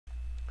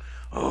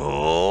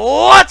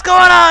What's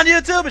going on,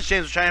 YouTube? It's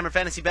James with Highborn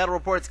Fantasy Battle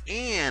Reports,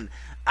 and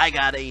I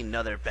got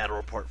another battle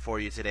report for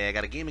you today. I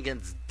got a game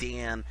against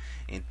Dan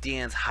and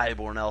Dan's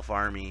Highborn Elf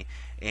Army,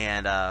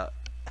 and I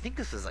think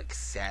this was like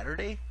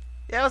Saturday.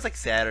 Yeah, it was like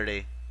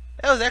Saturday.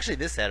 It was actually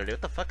this Saturday.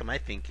 What the fuck am I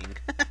thinking?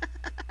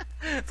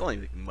 It's only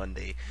like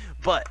Monday,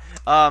 but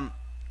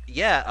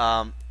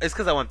yeah, it's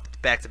because I went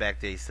back-to-back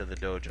days to the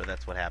dojo.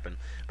 That's what happened.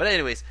 But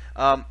anyways,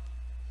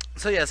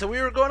 so yeah, so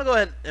we were going to go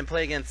ahead and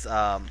play against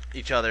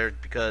each other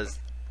because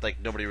like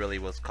nobody really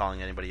was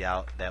calling anybody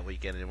out that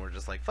weekend, and we're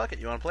just like, fuck it,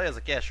 you want to play? I was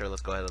like, yeah, sure,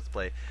 let's go ahead, let's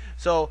play.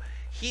 So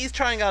he's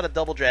trying out a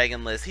double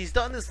dragon list. He's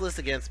done this list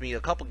against me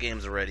a couple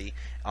games already.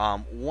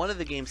 One of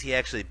the games he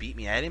actually beat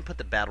me. I didn't put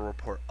the battle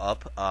report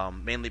up,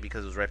 mainly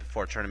because it was right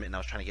before a tournament, and I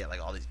was trying to get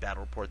like all these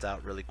battle reports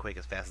out really quick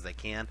as fast as I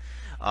can.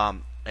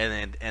 And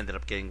then ended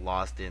up getting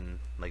lost in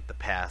like the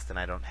past, and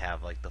I don't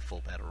have like the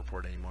full battle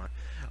report anymore.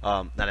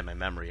 Not in my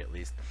memory, at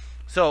least.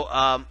 So,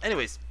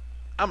 anyways,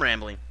 I'm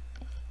rambling.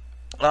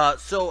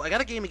 So I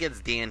got a game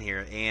against Dan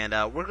here, and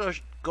we're going to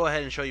go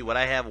ahead and show you what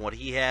I have and what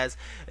he has.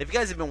 If you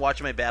guys have been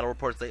watching my battle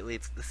reports lately,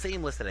 it's the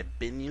same list that I've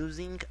been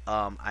using.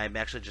 I'm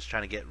actually just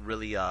trying to get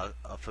really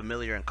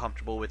familiar and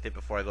comfortable with it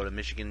before I go to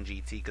Michigan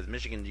GT, because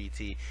Michigan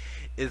GT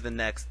is the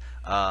next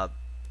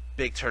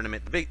big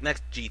tournament, the big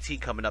next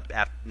GT coming up,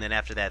 and then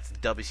after that's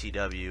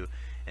WCW,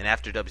 and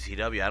after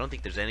WCW, I don't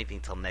think there's anything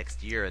till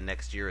next year, and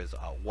next year is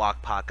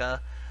Wakpaka.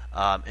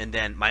 And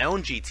then my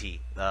own GT,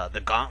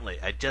 the Gauntlet.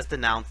 I just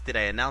announced it.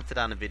 I announced it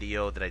on a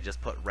video that I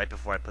just put right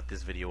before I put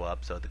this video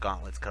up. So the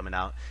Gauntlet's coming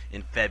out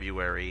in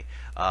February,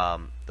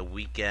 the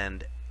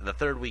weekend, the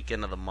third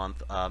weekend of the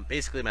month.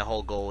 Basically, my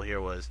whole goal here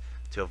was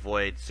to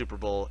avoid Super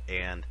Bowl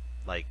and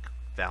like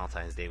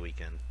Valentine's Day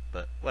weekend,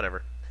 but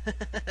whatever.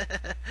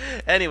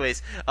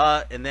 Anyways,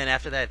 and then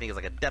after that I think it's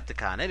like a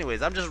Adepticon.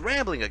 Anyways, I'm just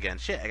rambling again.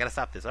 Shit, I gotta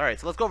stop this. Alright,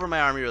 so let's go over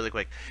my army really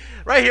quick.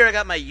 Right here I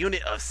got my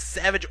unit of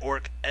Savage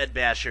Orc Ed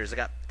Bashers. I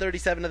got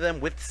 37 of them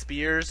with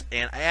spears,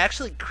 and I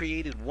actually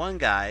created one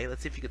guy.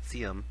 Let's see if you can see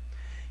him.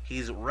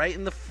 He's right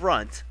in the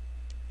front,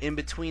 in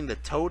between the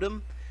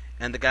totem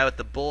and the guy with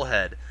the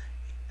bullhead,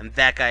 and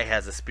that guy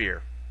has a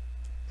spear.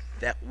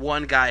 That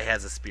one guy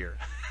has a spear.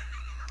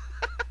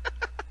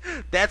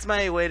 That's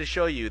my way to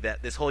show you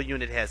that this whole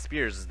unit has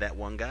spears, is that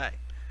one guy.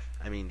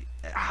 I mean,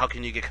 how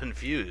can you get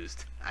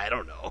confused? I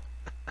don't know.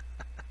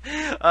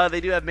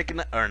 They do have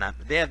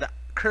they have the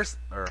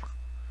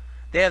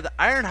they have the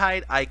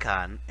Ironhide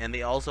icon, and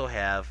they also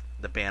have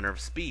the Banner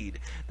of Speed.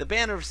 The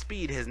Banner of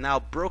Speed has now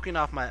broken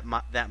off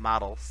that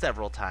model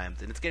several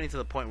times, and it's getting to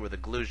the point where the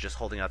glue is just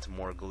holding out to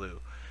more glue.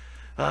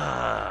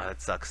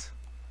 That sucks.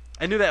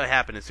 I knew that would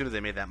happen as soon as I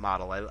made that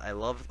model. I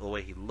love the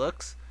way he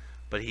looks,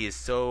 but he is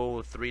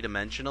so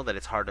three-dimensional that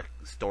it's hard to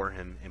store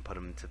him and put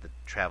him into the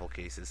travel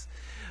cases.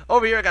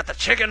 Over here I got the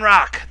Chicken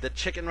Rock. The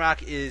Chicken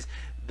Rock is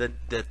the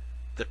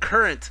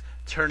current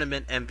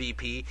tournament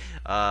MVP.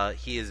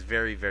 He is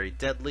very, very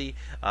deadly.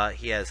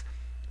 He has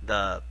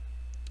the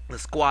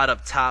squad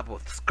up top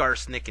with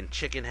Skarsnik and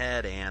Chicken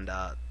Head, and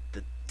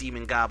the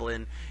Demon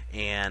Goblin,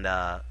 and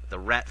the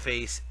Rat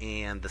Face,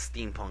 and the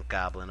Steampunk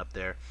Goblin up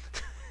there.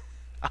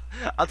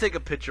 I'll take a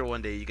picture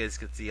one day. You guys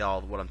can see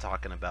all what I'm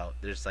talking about.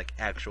 There's like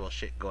actual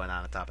shit going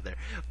on top of there.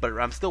 But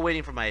I'm still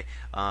waiting for my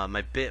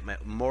my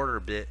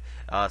mortar bit,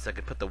 so I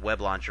can put the web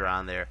launcher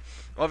on there.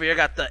 Over here I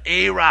got the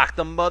A-Rock,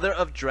 the mother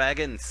of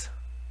dragons.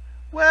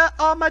 Where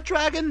are my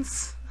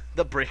dragons?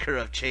 The breaker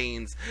of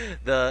chains,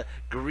 the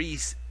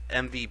Grease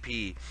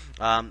MVP.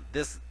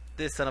 This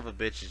son of a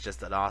bitch is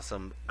just an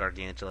awesome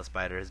gargantula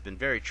spider. Has been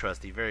very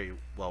trusty, very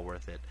well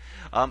worth it.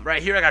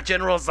 Right here I got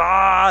General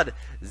Zod.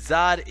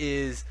 Zod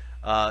is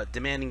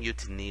demanding you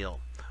to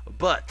kneel,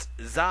 but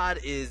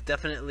Zod is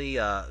definitely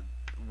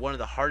one of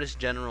the hardest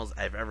generals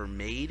I've ever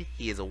made.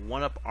 He is a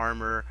 1-up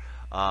armor,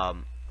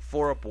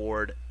 4-up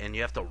ward, and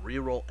you have to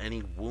reroll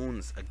any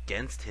wounds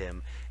against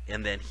him.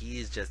 And then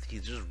he's just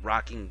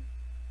rocking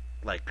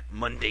like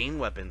mundane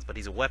weapons, but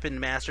he's a weapon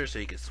master, so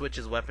he can switch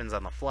his weapons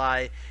on the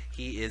fly.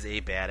 He is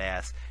a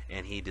badass,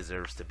 and he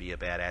deserves to be a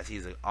badass.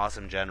 He's an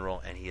awesome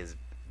general, and he has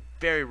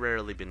very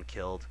rarely been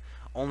killed,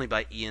 only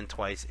by Ian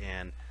twice,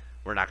 and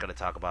we're not going to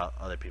talk about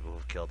other people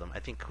who've killed him. I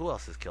think, who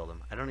else has killed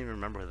him? I don't even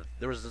remember.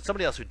 There was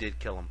somebody else who did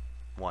kill him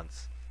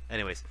once.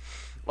 Anyways,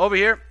 over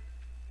here,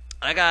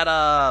 I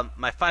got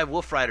my 5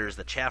 Wolf Riders,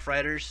 the Chaff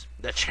Riders.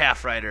 The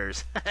Chaff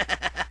Riders.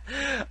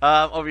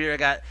 Over here, I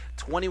got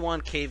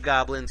 21 Cave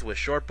Goblins with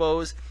short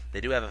bows.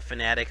 They do have a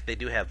Fanatic. They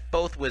do have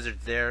both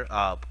wizards there,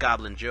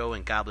 Goblin Joe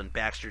and Goblin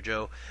Baxter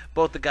Joe.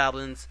 Both the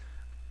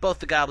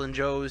Goblin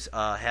Joes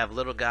have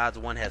little gods.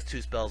 One has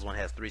 2 spells, one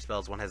has 3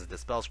 spells, one has a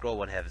Dispel Scroll,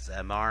 one has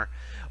MR.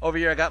 Over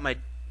here I got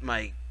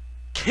my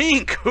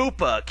King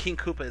Koopa. King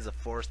Koopa is a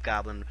Forest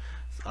Goblin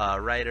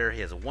rider.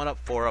 He has a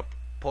 1-up, 4-up,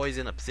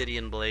 Poison,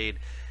 Obsidian Blade,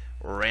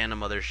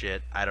 random other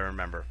shit. I don't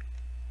remember.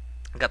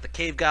 I got the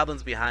Cave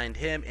Goblins behind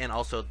him, and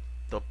also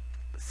the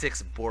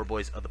 6 Boar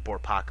Boys of the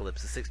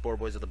Boarpocalypse. The 6 Boar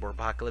Boys of the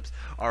Boarpocalypse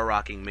are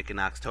rocking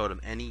Mickinock's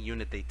Totem. Any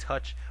unit they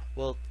touch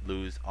will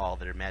lose all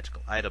their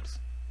magical items.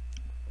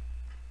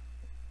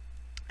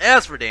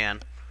 As for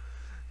Dan,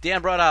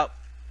 Dan brought out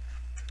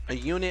a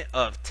unit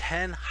of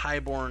 10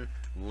 Highborn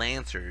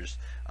Lancers.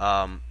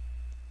 Yeah,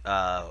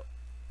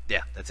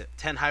 that's it.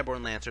 10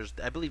 Highborn Lancers.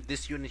 I believe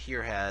this unit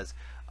here has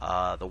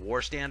the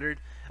War Standard.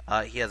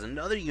 He has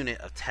another unit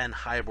of 10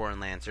 Highborn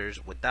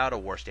Lancers without a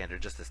War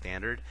Standard, just a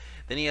standard.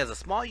 Then he has a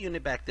small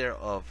unit back there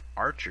of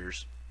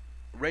Archers,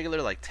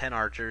 regular like 10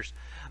 Archers.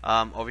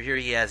 Over here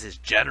he has his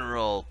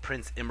General,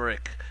 Prince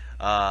Imeric,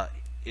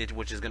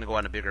 which is going to go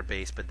on a bigger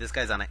base. But this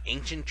guy's on an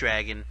Ancient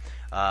Dragon.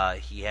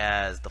 He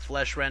has the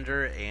Flesh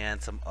Render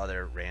and some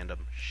other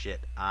random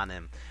shit on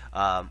him.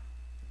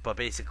 But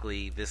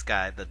basically, this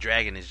guy, the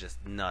dragon, is just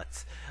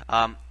nuts.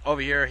 Over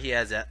here, he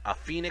has a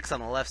phoenix on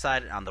the left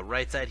side. On the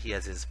right side, he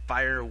has his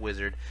fire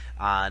wizard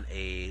on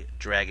a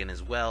dragon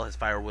as well. His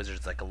fire wizard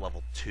is like a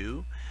level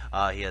 2.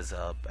 He has,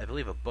 I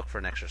believe, a book for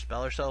an extra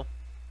spell or so.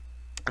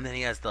 And then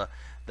he has the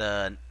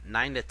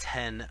 9 to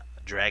 10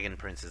 dragon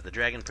princes. The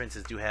dragon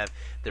princes do have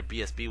their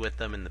BSB with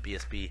them, and the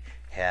BSB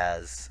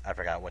has, I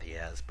forgot what he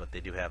has, but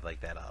they do have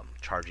like that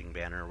charging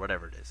banner or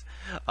whatever it is.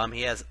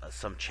 He has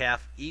some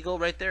chaff eagle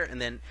right there, and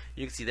then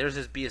you can see there's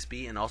his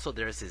BSB, and also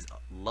there's his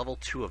level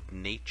 2 of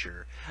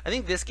nature. I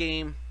think this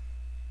game,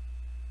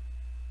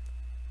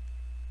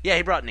 yeah,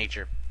 he brought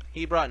nature.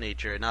 He brought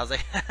nature, and I was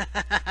like,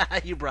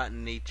 you brought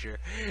nature.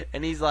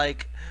 And he's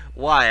like,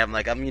 why? I'm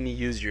like, I'm going to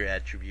use your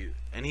attribute.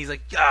 And he's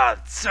like, yeah,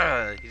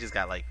 sir. He just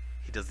got like,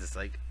 he does this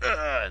like,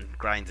 and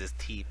grinds his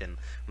teeth and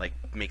like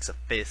makes a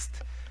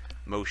fist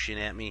motion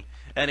at me.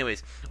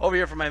 Anyways, over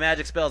here for my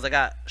magic spells, I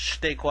got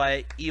Stay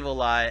Quiet,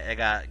 Evil Eye, I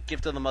got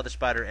Gift of the Mother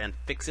Spider, and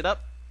Fix It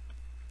Up.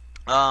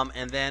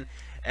 And then,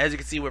 as you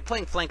can see, we're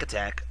playing flank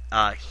attack.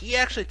 He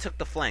actually took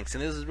the flanks,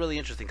 and this is really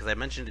interesting because I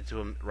mentioned it to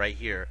him right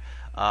here.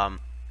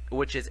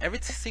 Which is every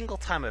single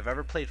time I've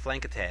ever played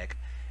flank attack,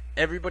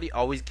 everybody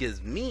always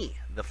gives me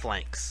the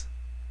flanks,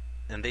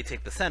 and they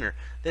take the center.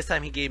 This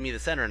time he gave me the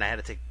center, and I had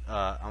to take.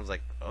 I was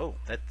like, oh,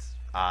 that's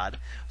odd.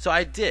 So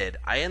I did.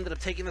 I ended up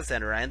taking the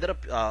center. I ended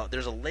up.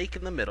 There's a lake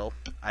in the middle.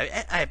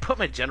 I put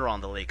my general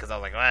on the lake because I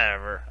was like,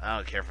 whatever. I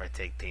don't care if I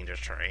take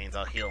dangerous terrains.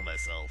 I'll heal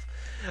myself.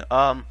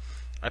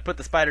 I put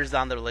the spiders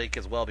on the lake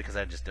as well because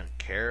I just don't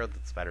care. The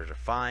spiders are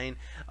fine.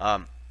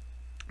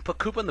 Put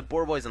Koopa and the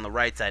Boar Boys on the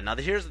right side. Now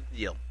here's the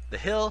deal. The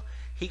hill,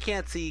 he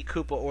can't see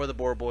Koopa or the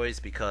Boar Boys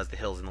because the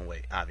hill's in the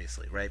way,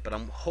 obviously, right? But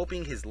I'm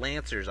hoping his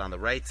Lancers on the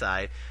right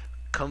side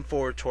come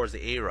forward towards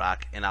the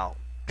A-Rock, and I'll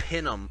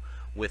pin them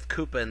with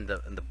Koopa and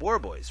the Boar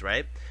Boys,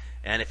 right?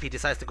 And if he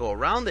decides to go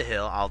around the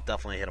hill, I'll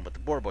definitely hit him with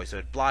the Boar Boys. So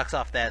it blocks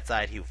off that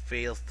side. He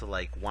fails to,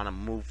 like, want to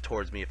move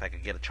towards me if I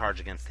could get a charge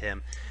against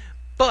him.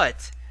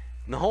 But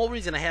the whole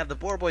reason I have the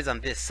Boar Boys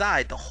on this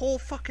side, the whole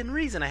fucking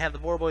reason I have the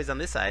Boar Boys on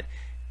this side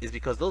is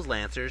because those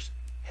Lancers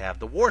have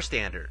the War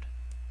Standard.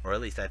 Or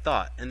at least I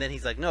thought. And then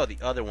he's like, no, the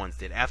other ones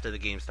did after the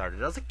game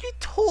started. I was like, you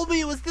told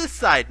me it was this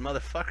side,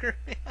 motherfucker.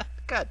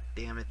 God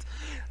damn it.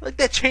 Like,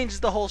 that changes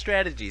the whole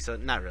strategy. So,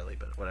 not really,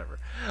 but whatever.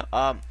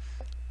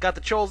 Got the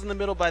trolls in the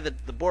middle by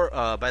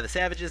the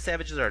savages.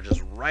 Savages are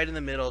just right in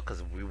the middle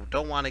because we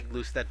don't want to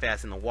lose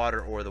steadfast in the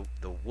water or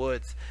the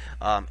woods.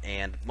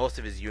 And most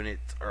of his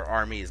units or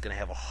army is going to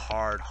have a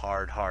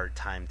hard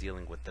time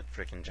dealing with the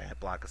freaking giant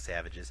block of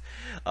savages.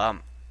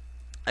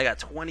 I got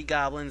 20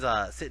 goblins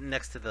sitting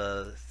next to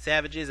the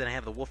savages, and I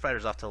have the wolf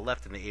riders off to the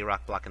left and the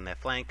A-Rock blocking that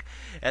flank.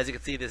 As you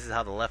can see, this is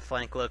how the left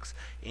flank looks.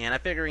 And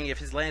I'm figuring if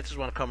his lancers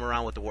want to come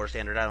around with the War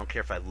Standard, I don't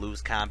care if I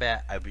lose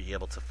combat. I'd be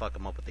able to fuck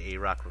him up with the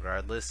A-Rock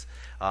regardless,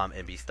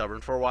 and be stubborn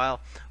for a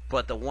while.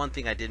 But the one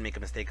thing I did make a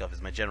mistake of is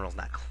my general's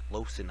not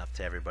close enough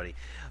to everybody.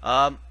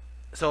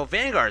 So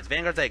Vanguards,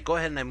 I go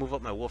ahead and I move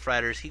up my Wolf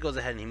Riders. He goes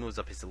ahead and he moves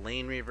up his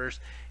Lane Reavers.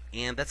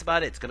 And that's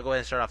about it. It's going to go ahead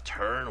and start off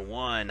turn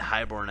 1,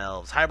 Highborn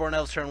Elves. Highborn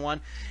Elves turn 1.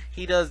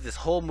 He does this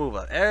whole move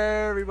up.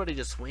 Everybody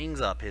just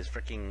swings up. His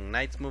freaking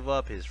Knights move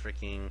up. His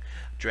freaking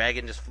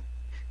Dragon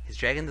his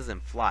Dragon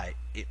doesn't fly.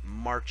 It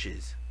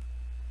marches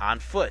on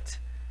foot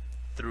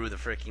through the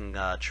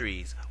freaking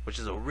trees, which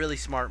is a really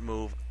smart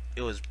move.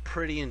 It was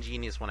pretty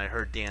ingenious when I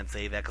heard Dan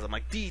say that, because I'm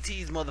like,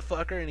 DTs,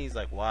 motherfucker. And he's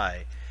like,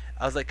 why?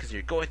 I was like, because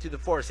you're going through the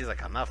forest. He's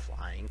like, I'm not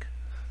flying.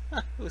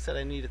 Who said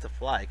I needed to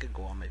fly? I could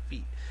go on my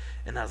feet.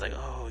 And I was like,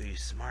 oh, you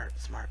smart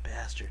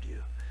bastard,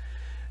 you.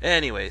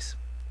 Anyways.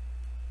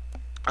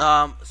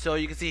 So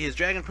you can see his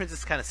Dragon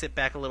Princes kind of sit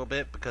back a little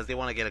bit because they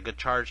want to get a good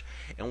charge.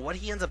 And what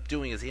he ends up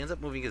doing is he ends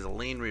up moving his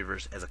Lane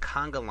Reavers as a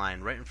conga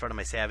line right in front of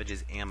my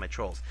Savages and my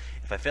Trolls.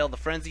 If I fail the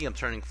Frenzy, I'm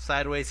turning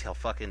sideways. He'll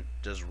fucking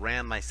just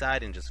ram my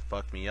side and just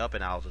fuck me up,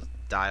 and I'll just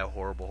die a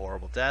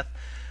horrible death.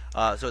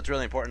 So it's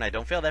really important I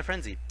don't fail that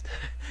Frenzy.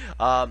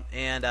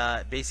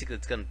 Basically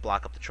it's going to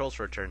block up the Trolls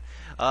for a turn.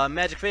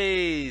 Magic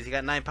Phase, he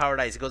got 9 Power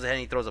Dice. He goes ahead and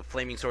he throws up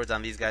Flaming Swords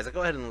on these guys. I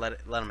go ahead and let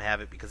him have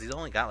it because he's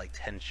only got like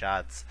 10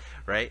 shots,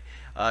 right?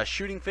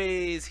 Shooting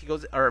Phase,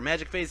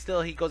 Magic Phase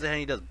still, he goes ahead and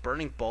he does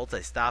Burning Bolts.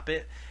 I stop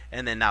it.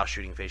 And then now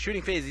Shooting Phase.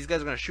 Shooting Phase, these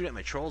guys are going to shoot at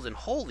my Trolls, and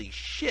holy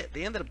shit,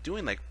 they ended up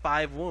doing like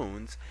 5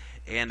 wounds.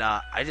 And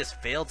I just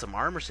failed some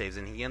armor saves,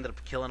 and he ended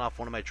up killing off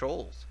one of my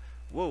Trolls.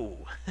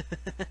 Whoa.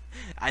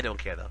 I don't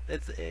care though.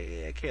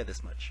 I care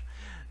this much.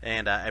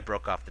 And I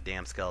broke off the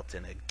damn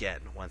skeleton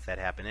again once that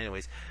happened.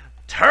 Anyways,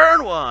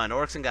 turn 1,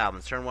 Orcs and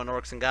Goblins. Turn 1,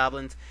 Orcs and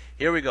Goblins.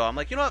 Here we go. I'm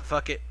like, you know what?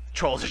 Fuck it.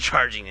 Trolls are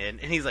charging in.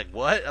 And he's like,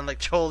 what? I'm like,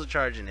 trolls are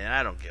charging in.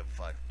 I don't give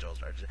a fuck. Trolls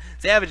are charging in.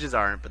 Savages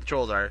aren't, but the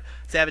trolls are.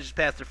 Savages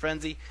passed their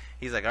frenzy.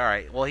 He's like,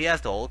 alright. Well, he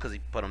has to hold because he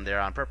put them there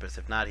on purpose.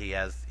 If not, he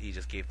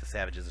just gave the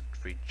savages a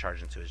free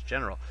charge into his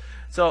general.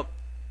 So,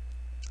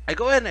 I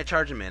go ahead and I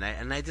charge him in.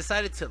 And I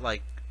decided to,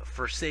 like,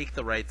 forsake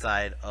the right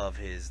side of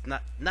his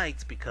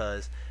knights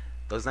because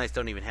those knights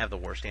don't even have the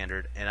war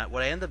standard. And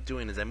what I end up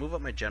doing is I move up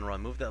my general, I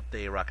move up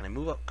the A-Rock, and I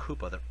move up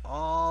Koopa. They're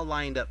all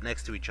lined up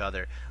next to each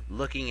other,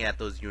 looking at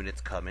those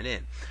units coming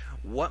in.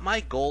 What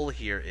my goal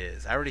here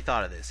is, I already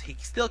thought of this. He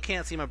still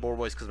can't see my boar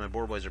boys because my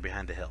boar boys are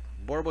behind the hill.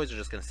 Boar boys are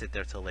just going to sit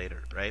there till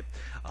later, right?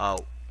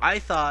 I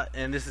thought,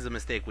 and this is a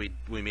mistake we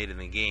made in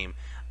the game,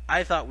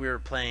 I thought we were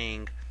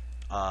playing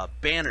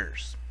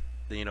banners.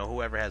 You know,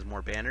 whoever has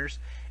more banners.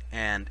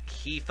 And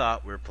he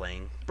thought we were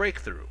playing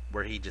Breakthrough,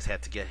 where he just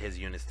had to get his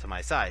units to my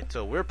side.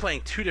 So we're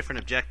playing 2 different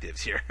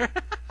objectives here.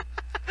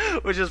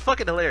 Which is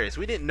fucking hilarious.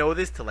 We didn't know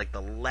this till like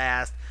the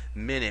last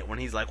minute when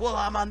he's like, well,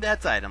 I'm on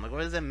that side. I'm like,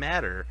 what does that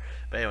matter?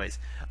 But anyways,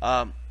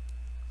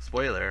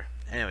 spoiler.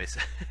 Anyways.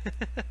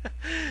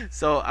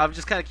 So I'm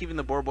just kind of keeping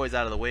the boar boys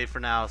out of the way for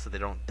now so they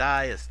don't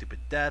die a stupid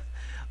death.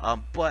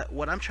 But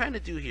what I'm trying to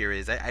do here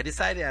is I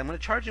decided I'm going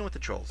to charge in with the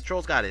trolls.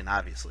 Trolls got in,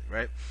 obviously,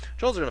 right?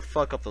 Trolls are going to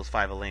fuck up those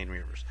 5 Elaine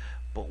Reavers.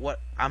 But what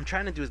I'm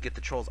trying to do is get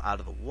the trolls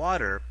out of the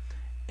water,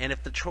 and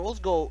if the trolls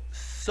go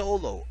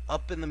solo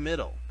up in the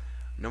middle,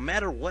 no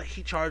matter what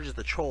he charges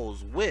the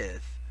trolls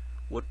with,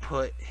 would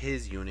put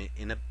his unit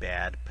in a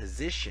bad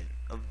position,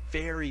 a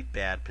very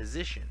bad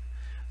position.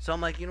 So I'm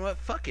like, you know what,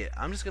 fuck it,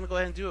 I'm just gonna go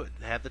ahead and do it.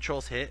 Have the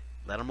trolls hit,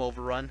 let them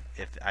overrun.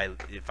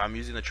 If I'm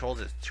using the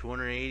trolls as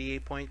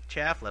 288 point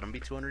chaff, let them be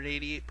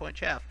 288 point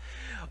chaff.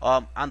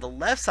 On the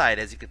left side,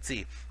 as you can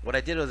see, what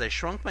I did was I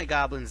shrunk my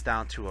goblins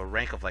down to a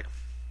rank of like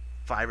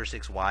 5 or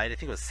 6 wide. I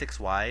think it was 6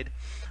 wide.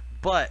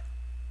 But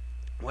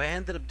what I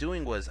ended up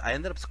doing was I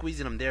ended up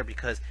squeezing him there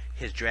because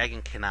his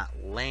dragon cannot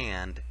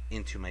land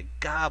into my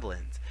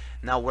goblins.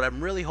 Now what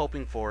I'm really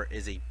hoping for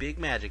is a big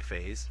magic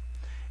phase,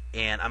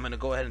 and I'm going to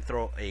go ahead and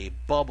throw a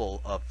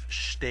bubble of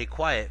stay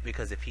quiet,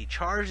 because if he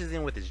charges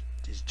in with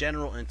his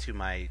general into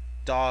my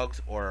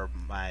dogs or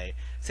my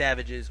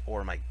savages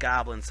or my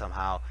goblins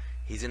somehow,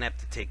 he's going to have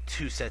to take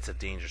 2 sets of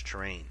dangerous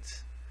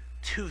terrains.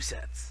 2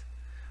 sets.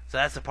 So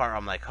that's the part where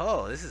I'm like,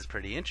 oh, this is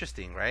pretty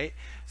interesting, right?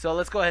 So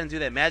let's go ahead and do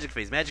that magic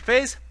phase. Magic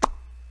phase?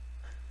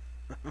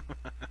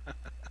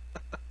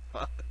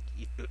 Fuck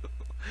you.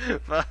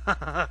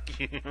 Fuck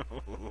you.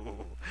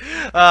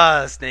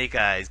 Snake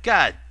eyes.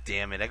 God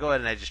damn it. I go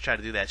ahead and I just try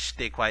to do that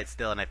stay quiet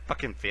still, and I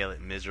fucking fail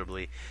it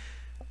miserably.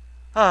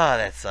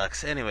 That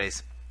sucks.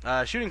 Anyways,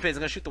 shooting phase.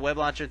 I'm going to shoot the web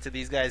launcher into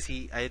these guys.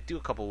 I do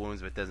a couple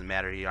wounds, but it doesn't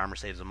matter. He armor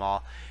saves them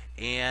all.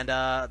 And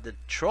the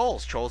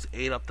trolls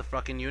ate up the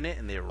fucking unit,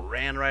 and they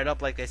ran right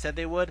up like I said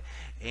they would.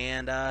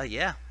 And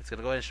yeah, it's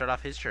gonna go ahead and start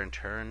off his turn.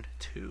 Turn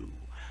 2,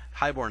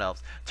 Highborn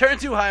Elves. Turn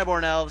 2,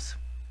 Highborn Elves.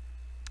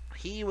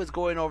 He was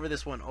going over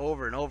this one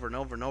over and over and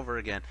over and over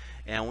again,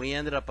 and we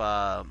ended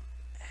up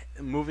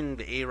moving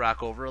the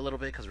A-Rock over a little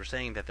bit because we're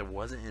saying that there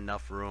wasn't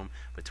enough room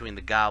between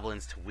the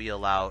goblins to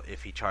wheel out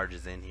if he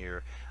charges in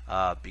here,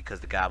 because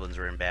the goblins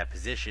were in bad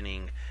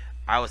positioning.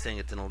 I was saying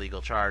it's an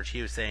illegal charge.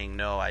 He was saying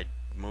no, I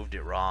moved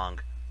it wrong.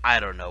 I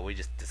don't know. We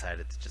just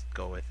decided to just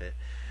go with it.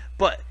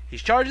 But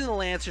he's charging the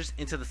lancers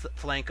into the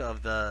flank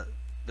of the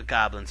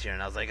goblins here,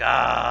 and I was like,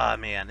 ah,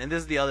 man. And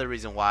this is the other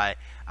reason why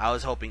I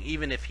was hoping,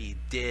 even if he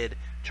did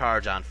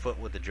charge on foot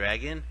with the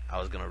dragon, I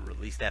was gonna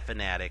release that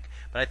fanatic.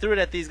 But I threw it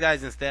at these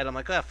guys instead. I'm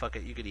like, ah, fuck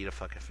it. You could eat a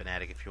fucking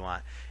fanatic if you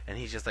want. And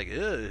he's just like,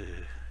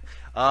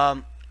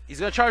 ugh. He's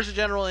gonna charge the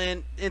general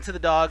into the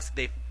dogs.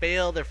 They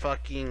fail their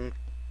fucking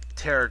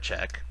terror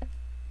check.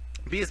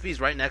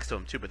 BSB's right next to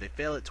him too, but they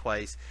fail it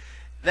twice.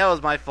 That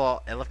was my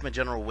fault. I left my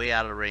general way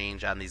out of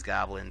range on these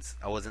goblins.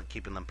 I wasn't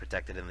keeping them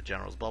protected in the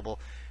general's bubble.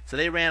 So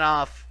they ran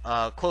off,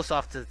 close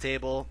off to the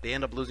table. They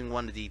end up losing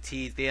 1 to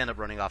DTs. They end up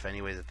running off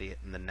anyways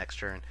in the next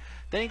turn.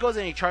 Then he goes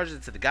in and he charges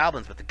it to the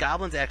goblins, but the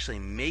goblins actually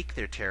make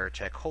their terror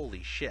check.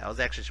 Holy shit. I was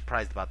actually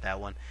surprised about that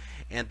one.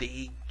 And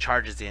he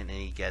charges in and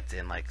he gets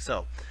in like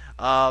so.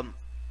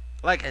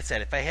 Like I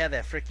said, if I had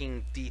that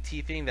freaking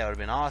DT thing, that would have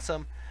been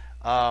awesome.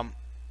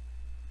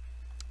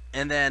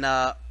 And then,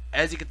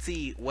 as you can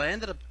see, what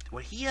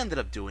he ended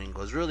up doing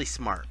was really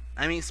smart.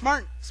 I mean,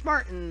 smart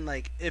and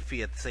like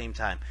iffy at the same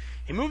time.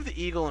 He moved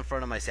the eagle in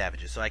front of my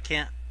savages, so I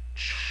can't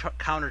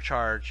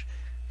countercharge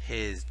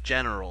his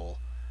general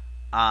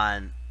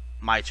on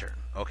my turn.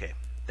 Okay,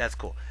 that's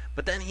cool.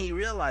 But then he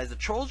realized the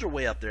trolls are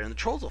way up there, and the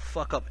trolls will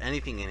fuck up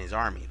anything in his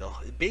army.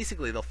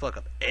 They'll fuck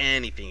up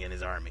anything in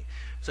his army.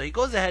 So he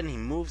goes ahead and he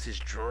moves his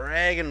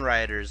dragon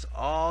riders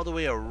all the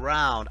way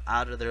around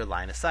out of their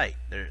line of sight.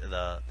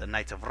 The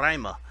Knights of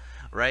Raima,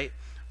 right?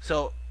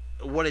 So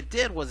what it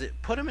did was it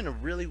put him in a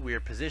really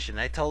weird position.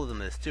 I told him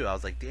this too. I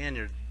was like,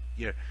 Dan,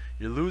 you're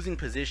losing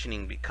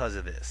positioning because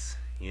of this,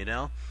 you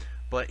know.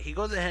 But he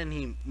goes ahead and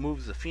he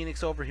moves the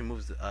Phoenix over. He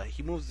moves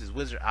his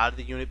wizard out of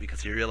the unit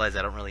because he realized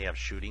I don't really have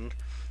shooting.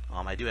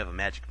 I do have a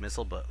magic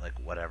missile, but like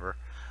whatever.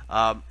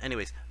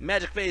 Anyways,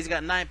 magic phase. He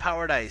got 9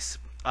 power dice.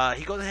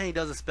 He goes ahead and he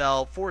does a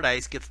spell, 4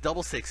 dice, gets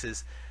double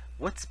 6s.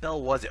 What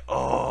spell was it?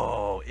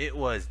 Oh, it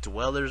was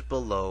Dwellers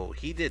Below.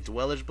 He did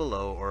Dwellers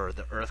Below, or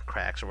the Earth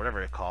Cracks, or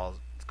whatever it's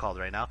called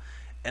right now.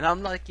 And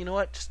I'm like, you know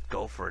what? Just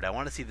go for it. I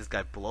want to see this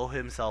guy blow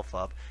himself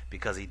up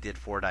because he did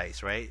 4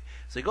 dice, right?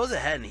 So he goes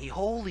ahead and he,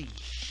 holy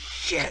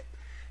shit,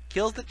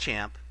 kills the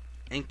champ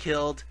and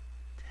killed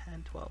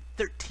 10, 12,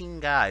 13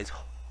 guys.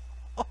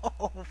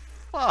 Oh,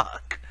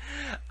 fuck.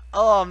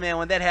 Oh, man,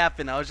 when that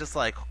happened, I was just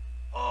like,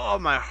 oh,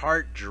 my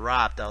heart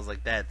dropped. I was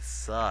like, that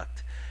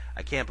sucked.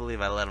 I can't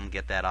believe I let him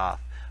get that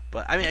off.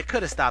 But, I mean, I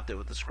could have stopped it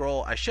with the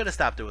scroll. I should have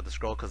stopped it with the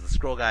scroll because the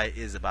scroll guy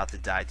is about to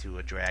die to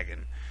a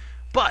dragon.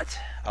 But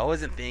I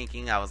wasn't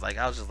thinking. I was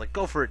just like,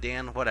 go for it,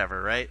 Dan.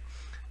 Whatever, right?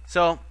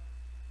 So,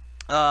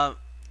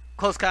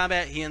 close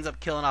combat. He ends up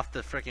killing off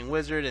the freaking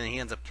wizard, and he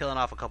ends up killing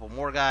off a couple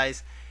more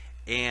guys.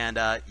 And,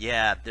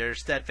 yeah, they're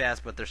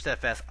steadfast, but they're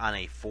steadfast on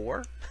a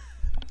 4.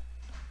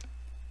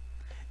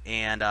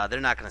 And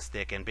they're not going to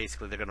stick, and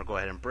basically they're going to go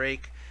ahead and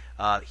break.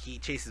 He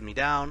chases me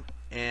down,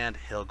 and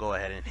he'll go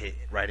ahead and hit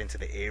right into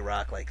the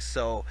A-Rock like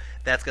so.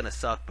 That's going to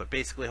suck, but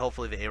basically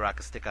hopefully the A-Rock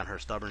will stick on her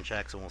stubborn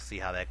checks, and we'll see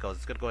how that goes.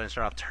 It's going to go ahead and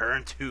start off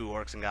turn 2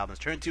 Orcs and Goblins.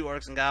 Turn 2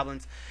 Orcs and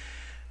Goblins.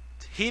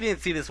 He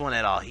didn't see this one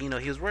at all. He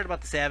was worried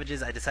about the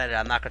savages. I decided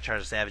I'm not going to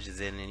charge the savages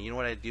in, and you know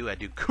what I do? I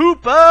do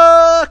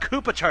Koopa!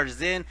 Koopa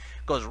charges in,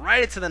 goes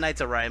right into the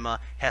Knights of Rima,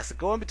 has to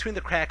go in between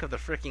the crack of the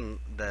freaking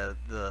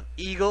the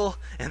eagle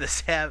and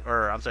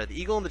the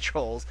eagle and the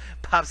trolls,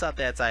 pops out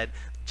that side.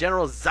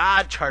 General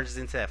Zod charges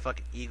into that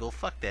fucking eagle.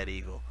 Fuck that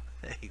eagle.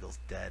 That eagle's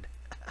dead.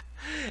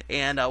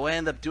 And what I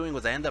ended up doing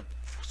was I ended up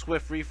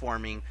swift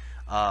reforming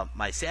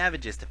my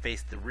savages to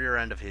face the rear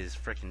end of his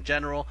freaking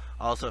general.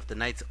 Also, if the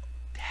knights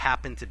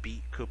happen to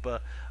beat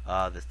Koopa,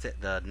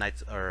 the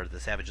knights or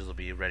the savages will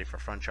be ready for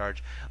front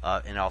charge,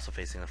 and also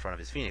facing the front of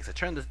his Phoenix. I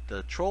turned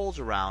the trolls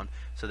around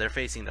so they're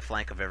facing the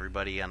flank of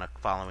everybody on a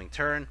following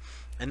turn,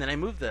 and then I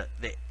moved the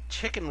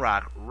chicken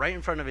rock right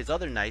in front of his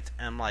other knights,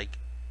 and I'm like,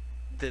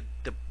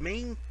 the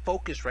main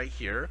focus right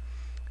here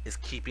is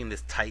keeping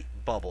this tight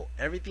bubble.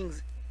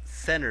 Everything's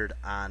centered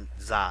on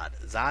Zod.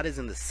 Zod is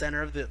in the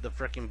center of the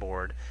freaking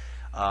board.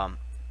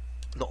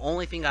 The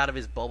only thing out of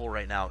his bubble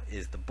right now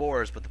is the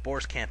boars, but the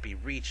boars can't be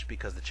reached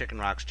because the chicken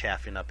rock's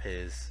chaffing up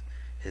his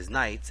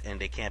knights, and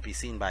they can't be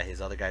seen by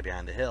his other guy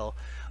behind the hill.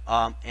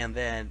 And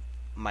then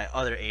my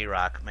other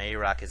A-Rock,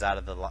 is out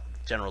of the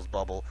general's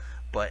bubble,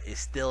 but is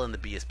still in the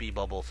BSB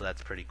bubble, so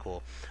that's pretty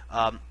cool.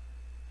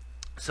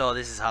 So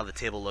this is how the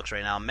table looks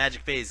right now.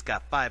 Magic Phase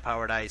got 5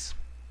 power dice.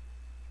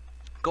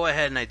 Go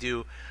ahead and I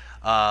do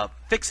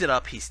Fix It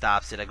Up. He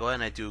stops it. I go ahead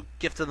and I do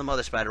Gift of the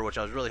Mother Spider, which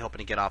I was really hoping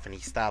to get off, and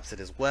he stops it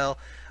as well.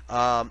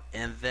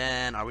 And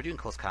then, are we doing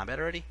close combat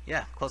already?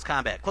 Yeah, close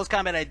combat. Close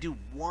combat, I do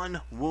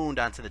 1 wound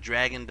onto the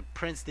dragon. The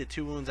prince did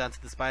 2 wounds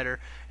onto the spider,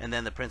 and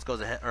then the prince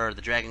goes ahead, or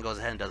the dragon goes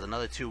ahead and does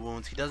another 2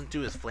 wounds. He doesn't do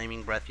his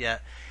flaming breath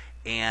yet.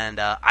 And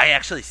I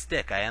actually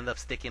stick. I end up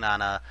sticking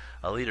on a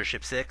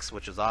leadership 6,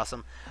 which was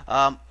awesome.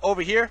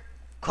 Over here,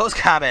 close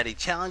combat. He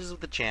challenges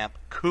with the champ.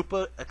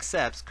 Koopa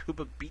accepts.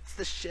 Koopa beats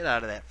the shit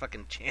out of that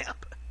fucking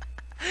champ.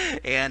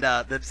 And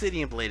the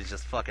Obsidian Blade is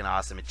just fucking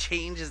awesome. It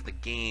changes the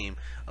game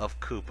of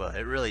Koopa.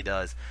 It really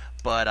does.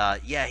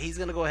 But yeah, he's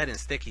going to go ahead and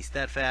stick. He's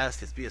steadfast.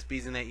 His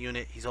BSB's in that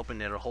unit. He's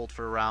hoping it'll hold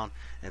for a round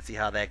and see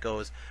how that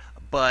goes.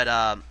 But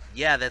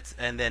yeah,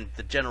 and then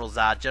the General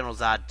Zod. General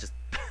Zod just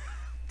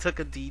took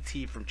a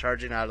DT from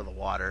charging out of the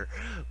water,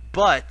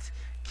 but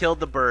killed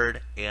the bird,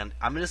 and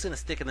I'm just going to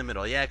stick in the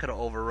middle. Yeah, I could have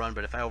overrun,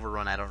 but if I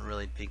overrun, I don't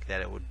really think that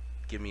it would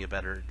give me a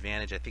better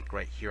advantage. I think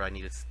right here I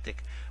need to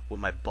stick with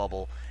my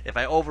bubble. If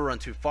I overrun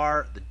too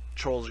far, the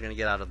trolls are going to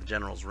get out of the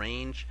general's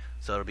range,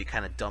 so it'll be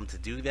kind of dumb to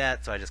do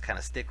that, so I just kind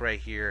of stick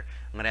right here.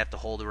 I'm going to have to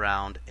hold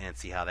around and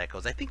see how that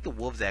goes. I think the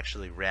wolves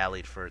actually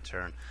rallied for a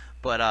turn,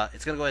 but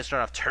it's going to go ahead and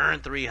start off turn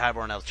 3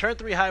 Highborn Elves. Turn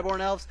 3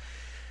 Highborn Elves.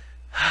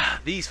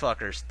 These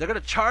fuckers, they're gonna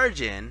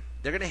charge in.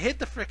 They're gonna hit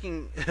the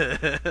freaking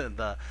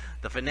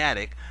the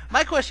fanatic.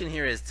 My question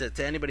here is to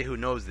anybody who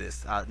knows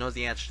this, knows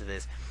the answer to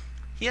this.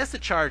 He has to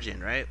charge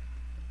in, right?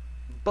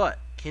 But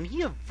can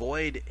he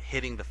avoid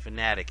hitting the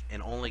fanatic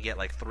and only get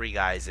like 3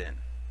 guys in?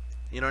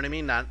 You know what I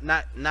mean? Not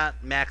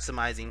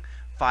maximizing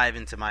 5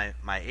 into my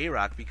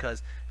A-Rock,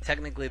 because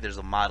technically there's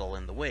a model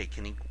in the way.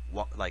 Can he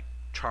like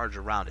charge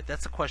around it?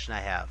 That's the question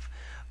I have.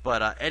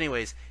 But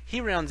anyways, he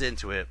runs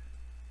into it.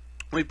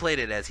 We played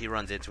it as he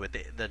runs into it.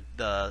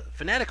 The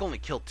fanatic only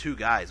killed 2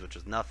 guys, which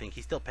was nothing.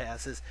 He still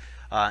passes,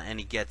 and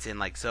he gets in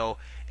like so.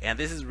 And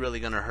this is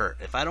really going to hurt.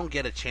 If I don't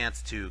get a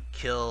chance to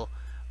kill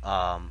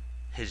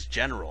his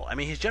general. I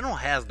mean, his general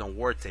has no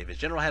ward save. His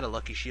general had a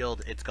lucky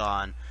shield. It's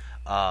gone.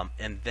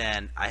 And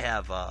then I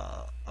have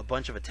a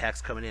bunch of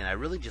attacks coming in. I'm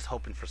really just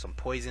hoping for some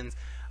poisons.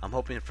 I'm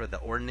hoping for the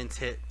ordnance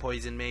hit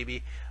poison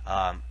maybe.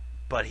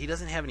 But he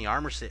doesn't have any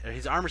armor save.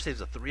 His armor save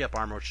is a 3-up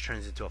armor, which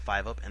turns into a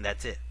 5-up, and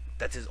that's it.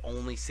 That's his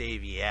only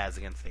save he has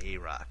against the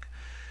A-Rock.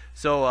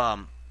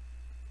 So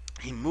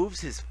he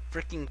moves his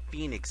freaking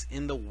Phoenix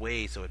in the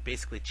way, so it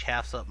basically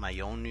chaffs up my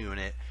own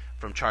unit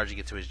from charging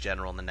it to his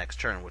general in the next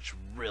turn, which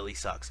really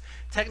sucks.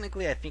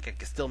 Technically, I think I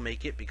can still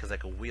make it because I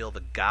can wheel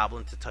the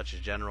Goblin to touch his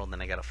general, and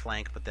then I got a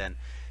flank, but then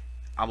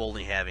I'm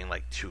only having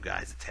like 2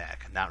 guys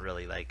attack, not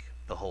really like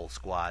the whole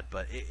squad.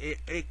 But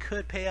it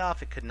could pay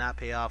off, it could not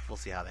pay off. We'll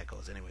see how that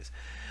goes. Anyways,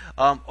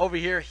 over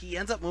here, he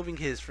ends up moving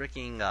his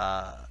freaking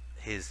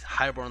his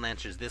Highborn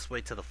Lancers this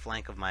way to the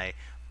flank of my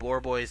Boar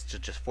Boys to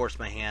just force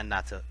my hand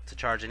not to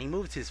charge, and he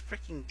moved his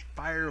freaking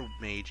Fire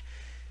Mage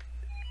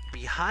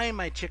behind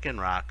my Chicken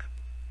Rock,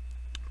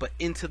 but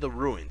into the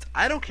ruins.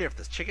 I don't care if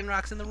this Chicken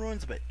Rock's in the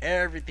ruins, but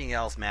everything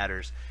else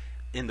matters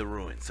in the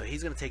ruins. So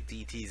he's gonna take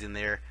DTs in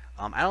there.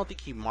 I don't think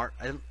he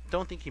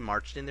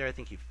marched in there. I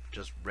think he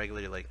just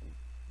regularly like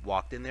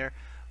walked in there.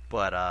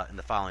 But in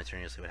the following turn,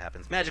 you'll see what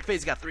happens. Magic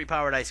Phase got 3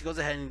 power dice. He goes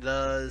ahead and he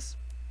does.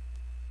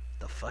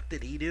 The fuck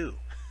did he do?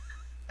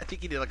 I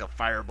think he did like a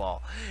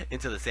fireball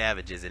into the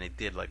savages, and it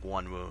did like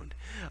 1 wound.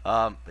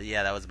 But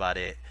yeah, that was about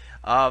it.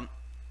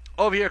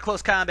 Over here,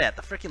 close combat.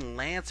 The freaking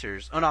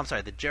Lancers. Oh no, I'm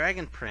sorry. The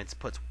Dragon Prince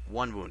puts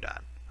 1 wound on.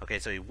 Okay,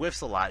 so he whiffs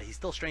a lot. He's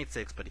still strength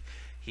 6, but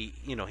he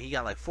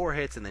got like 4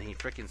 hits, and then he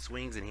freaking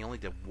swings, and he only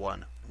did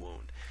 1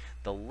 wound.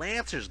 The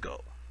Lancers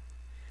go,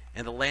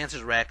 and the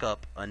Lancers rack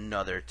up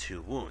another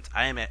 2 wounds.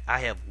 I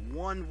have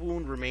 1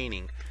 wound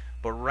remaining,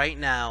 but right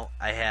now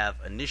I have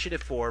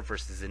Initiative 4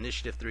 versus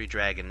Initiative 3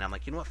 Dragon, and I'm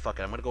like, you know what? Fuck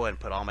it. I'm gonna go ahead and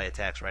put all my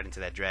attacks right into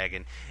that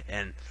Dragon,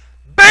 and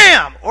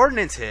BAM!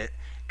 Ordnance hit.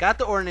 Got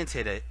the Ordnance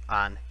hit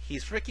on.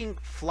 He's freaking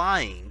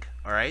flying.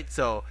 All right,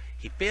 so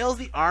he fails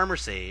the armor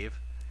save.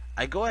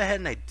 I go ahead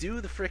and I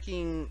do the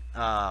freaking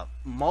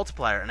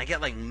multiplier, and I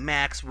get like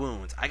max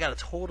wounds. I got a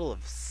total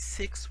of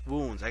 6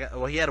 wounds.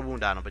 Well, he had a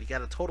wound on him, but he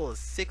got a total of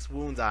 6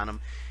 wounds on him.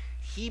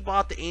 He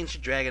bought the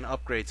Ancient Dragon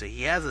upgrade, so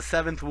he has a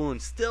 7th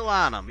wound still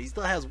on him. He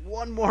still has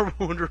 1 more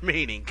wound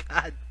remaining.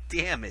 God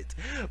damn it.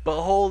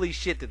 But holy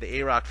shit, did the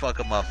A-Rock fuck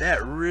him up.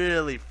 That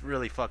really,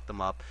 really fucked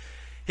him up.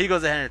 He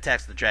goes ahead and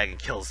attacks the dragon,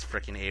 kills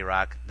freaking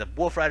A-Rock. The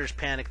Wolf Riders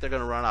panic. They're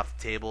going to run off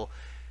the table.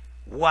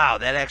 Wow,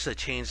 that actually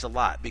changed a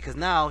lot, because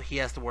now he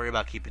has to worry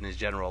about keeping his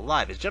general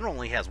alive. His general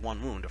only has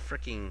 1 wound. A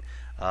freaking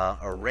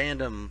a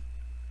random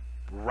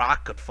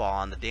rock could fall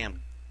on the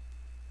damn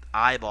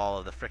eyeball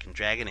of the freaking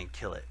dragon and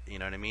kill it. You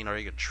know what I mean? Or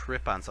he could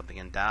trip on something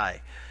and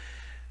die.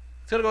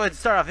 So I'm going to go ahead and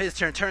start off his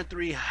turn. Turn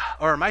 3,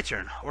 or my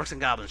turn. Orcs and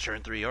Goblins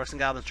turn 3. Orcs and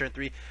Goblins turn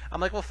 3. I'm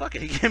like, well, fuck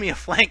it. He gave me a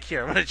flank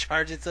here. I'm going to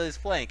charge it to his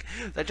flank.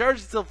 So I charge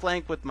it to the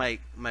flank with my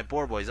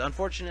Boar Boys.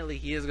 Unfortunately,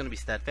 he is going to be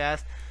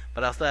steadfast,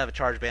 but I'll still have a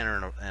charge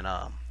banner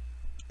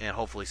and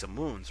hopefully some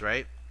wounds,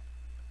 right?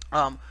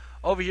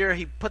 Over here,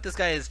 he put this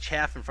guy as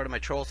chaff in front of my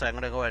troll, so I'm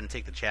going to go ahead and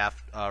take the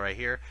chaff right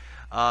here.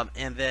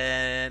 And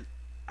then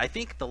I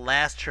think the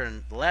last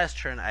turn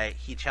I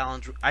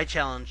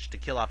challenged to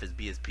kill off his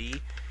BSP,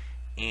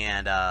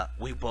 and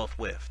we both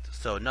whiffed.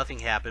 So nothing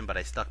happened, but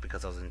I stuck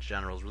because I was in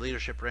General's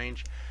leadership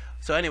range.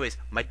 So anyways,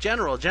 my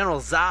General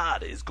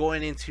Zod, is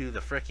going into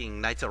the freaking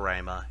Knights of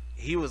Rima.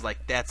 He was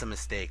like, that's a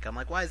mistake. I'm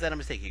like, why is that a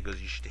mistake? He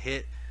goes, you should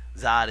hit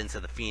Zod into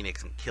the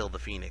Phoenix and kill the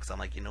Phoenix. I'm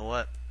like, you know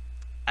what?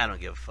 I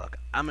don't give a fuck.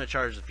 I'm going to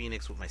charge the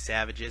Phoenix with my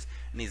savages.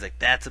 And he's like,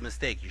 that's a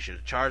mistake. You should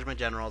have charged my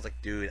general. I was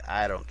like, dude,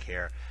 I don't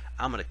care.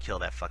 I'm going to kill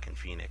that fucking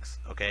Phoenix.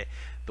 Okay?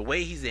 The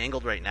way he's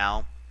angled right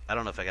now, I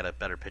don't know if I got a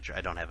better picture.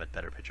 I don't have a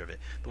better picture of it.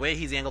 The way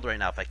he's angled right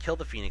now, if I kill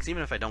the Phoenix,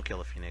 even if I don't kill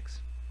the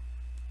Phoenix,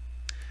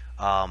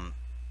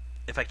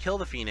 if I kill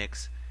the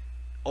Phoenix,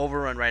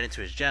 overrun right into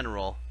his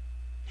general,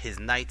 his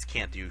knights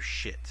can't do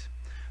shit.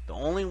 The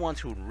only ones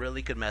who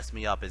really could mess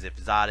me up is if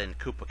Zod and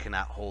Koopa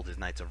cannot hold his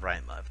Knights of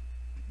Rima. If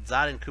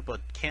Zod and Koopa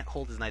can't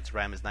hold his Knights of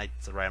Rima, his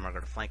Knights of Rima are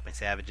going to flank my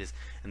savages,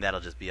 and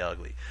that'll just be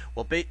ugly.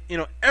 Well,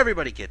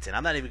 everybody gets in.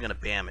 I'm not even going to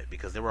bam it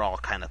because they were all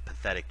kind of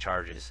pathetic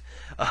charges.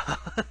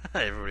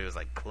 Everybody was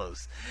like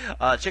close.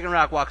 Chicken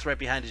Rock walks right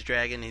behind his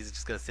dragon. He's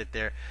just going to sit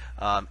there.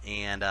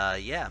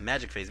 Yeah,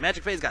 Magic Phase.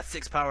 Magic Phase got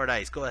 6 power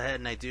dice. Go ahead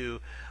and I do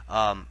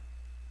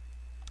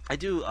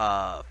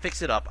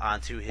fix it up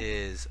onto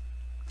his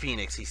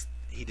Phoenix.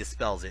 He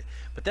dispels it,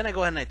 but then I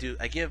go ahead and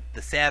I give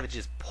the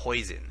savages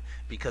poison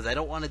because I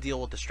don't want to deal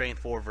with the strength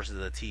 4 versus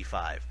the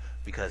T5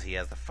 because he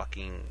has the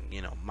fucking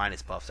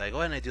minus buff. So I go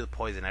ahead and I do the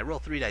poison. I roll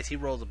 3 dice. He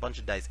rolls a bunch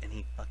of dice and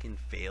he fucking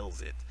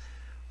fails it.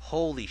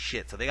 Holy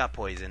shit! So they got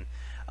poison.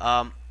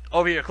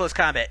 Over here, close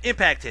combat,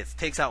 impact hits,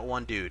 takes out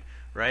 1 dude.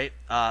 Right?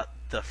 The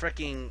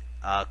freaking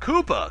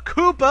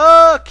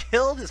Koopa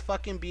killed his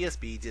fucking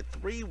BSB, did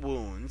 3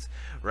 wounds.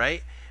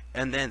 Right?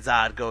 And then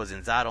Zod goes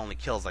and Zod only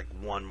kills like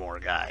 1 more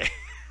guy.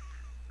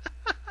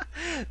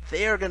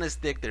 They are gonna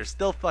stick. They're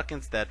still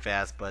fucking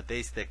steadfast, but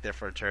they stick there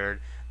for a turn.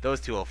 Those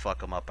 2 will fuck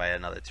them up by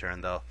another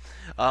turn, though.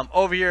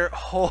 Over here,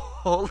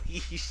 holy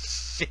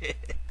shit.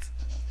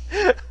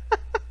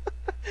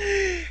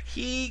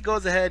 He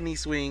goes ahead and he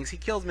swings. He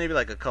kills maybe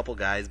like a couple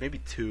guys, maybe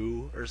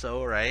 2 or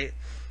so, right?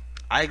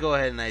 I go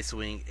ahead and I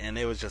swing, and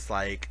it was just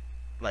like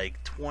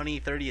 20,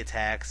 30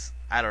 attacks.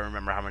 I don't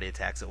remember how many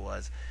attacks it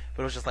was,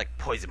 but it was just like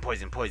poison,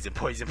 poison, poison,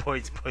 poison,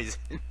 poison, poison.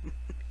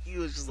 He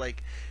was just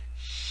like,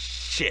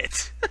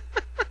 shit.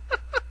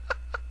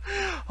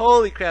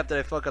 Holy crap, did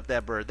I fuck up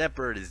that bird? That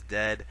bird is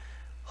dead.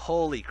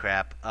 Holy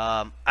crap.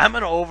 I'm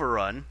going to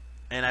overrun,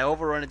 and I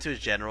overrun into his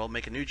general,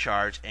 make a new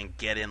charge, and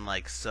get in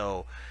like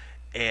so.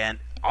 And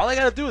all I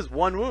got to do is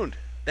one wound.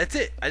 That's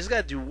it. I just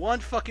got to do one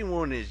fucking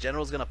wound, and his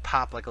general's going to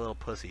pop like a little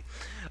pussy.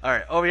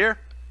 Alright, over here.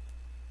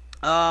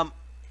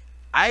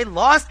 I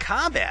lost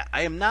combat.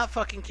 I am not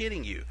fucking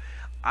kidding you.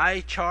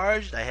 I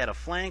charged. I had a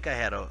flank. I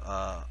had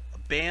a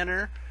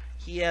banner.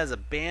 He has a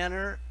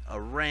banner,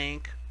 a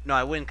rank. No,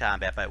 I win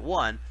combat by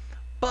 1.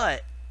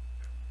 But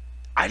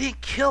I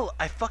didn't kill.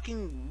 I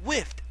fucking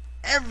whiffed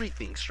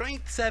everything.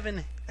 Strength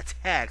 7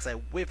 attacks. I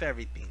whiff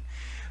everything.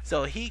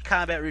 So he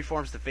combat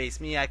reforms to face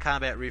me. I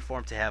combat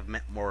reform to have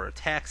more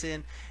attacks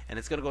in. And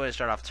it's going to go ahead and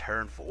start off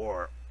turn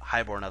 4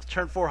 Highborn Elves.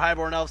 Turn 4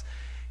 Highborn Elves.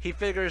 He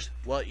figures,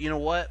 well, you know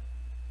what?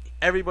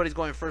 Everybody's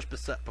going first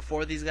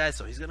before these guys.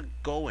 So he's going to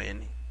go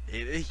in.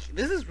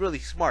 This is really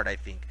smart, I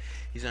think.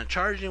 He's going to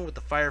charge in with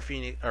the Fire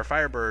Phoenix, or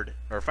Firebird,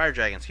 or Fire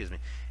Dragon, excuse me,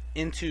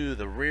 into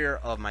the rear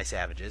of my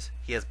savages.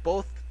 He has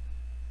both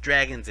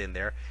dragons in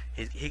there.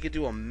 He could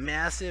do a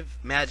massive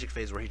magic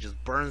phase where he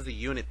just burns the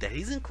unit that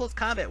he's in close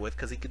combat with,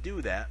 because he could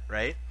do that,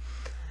 right?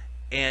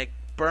 And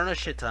burn a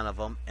shit ton of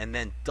them, and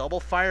then double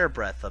fire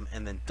breath them,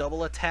 and then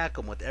double attack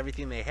them with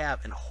everything they have,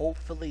 and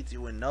hopefully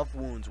do enough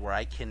wounds where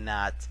I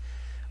cannot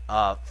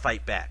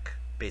fight back,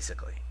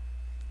 basically,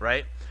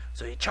 right?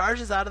 So he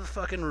charges out of the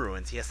fucking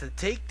ruins. He has to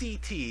take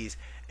DTs,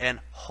 and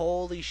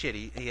holy shit,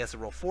 he has to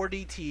roll 4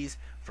 DTs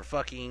for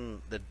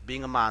fucking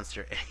being a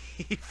monster, and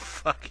he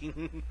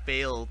fucking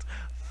failed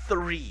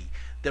 3.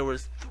 There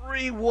was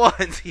 3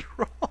 ones he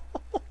rolled.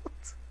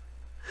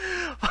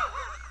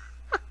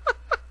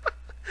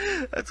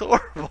 That's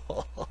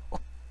horrible.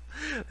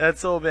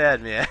 That's so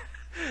bad, man.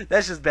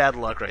 That's just bad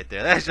luck right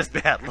there. That's just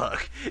bad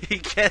luck. He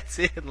gets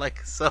in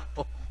like so.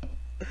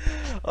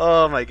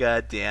 Oh my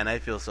god, Dan, I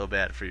feel so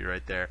bad for you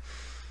right there.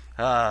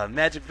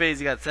 Magic phase,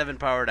 he got 7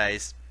 power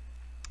dice.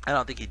 I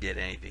don't think he did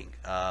anything.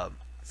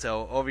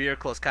 So over here,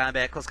 close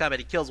combat. Close combat,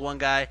 he kills 1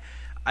 guy.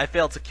 I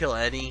failed to kill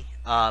any.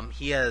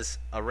 He has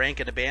a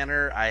rank and a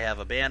banner. I have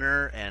a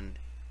banner, and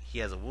he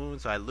has a wound,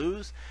 so I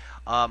lose.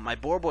 My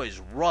boar boys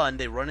run.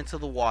 They run into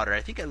the water.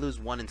 I think I lose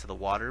 1 into the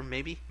water.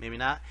 Maybe, maybe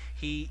not.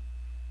 He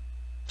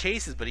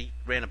chases, but he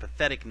ran a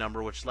pathetic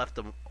number, which left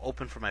them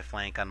open for my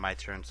flank on my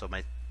turn, so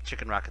my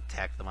Chicken Rock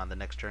attacked them on the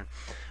next turn.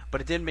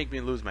 But it did make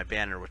me lose my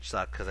banner, which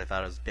sucked, because I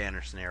thought it was a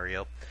banner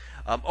scenario.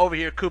 Over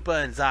here,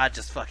 Koopa and Zod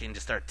just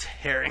start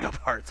tearing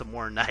apart some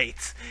more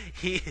knights.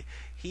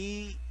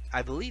 He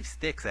I believe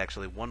sticks,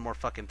 actually, 1 more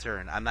fucking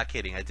turn. I'm not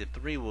kidding. I did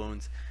 3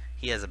 wounds.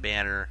 He has a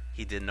banner.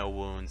 He did no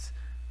wounds.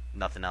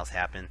 Nothing else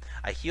happened.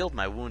 I healed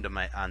my wound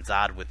on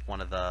Zod with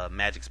one of the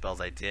magic spells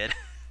I did.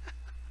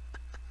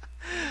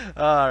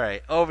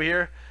 Alright, over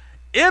here.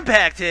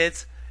 Impact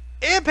hits!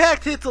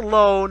 Impact hits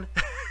alone!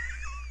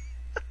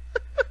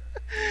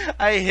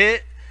 I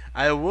hit,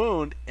 I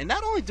wound, and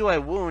not only do I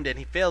wound and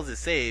he fails his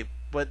save,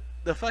 but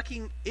the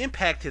fucking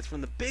impact hits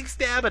from the big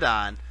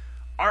Stabadon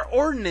are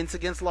ordnance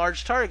against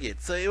large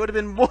targets, so it would have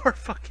been more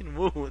fucking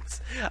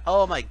wounds.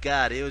 Oh my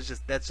god,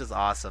 that's just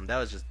awesome. That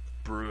was just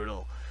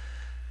brutal.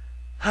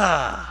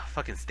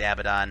 Fucking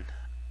Stabadon.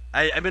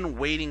 I've been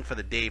waiting for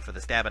the day for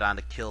the Stabadon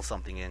to kill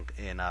something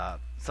in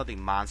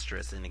something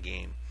monstrous in the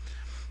game.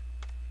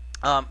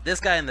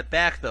 This guy in the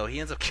back, though, he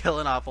ends up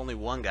killing off only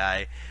 1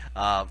 guy.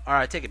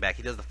 Alright, take it back.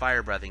 He does the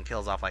fire breath and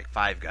kills off like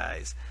 5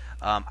 guys.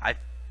 I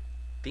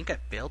think I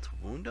failed to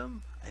wound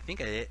him. I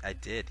think I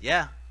did.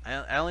 Yeah,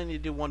 I only need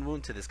to do 1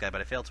 wound to this guy,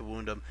 but I failed to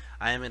wound him.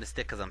 I am in a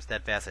stick because I'm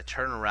steadfast. I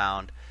turn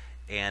around,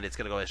 and it's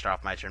going to go ahead and start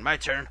off my turn. My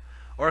turn.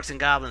 Orcs and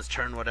Goblins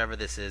turn, whatever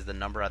this is, the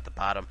number at the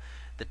bottom.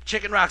 The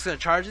Chicken Rock's going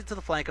to charge it to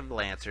the flank of the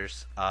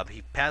Lancers.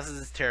 He passes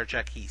his terror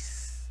check. He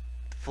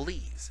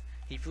flees.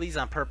 He flees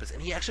on purpose,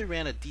 and he actually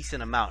ran a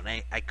decent amount,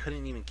 and I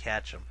couldn't even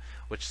catch him,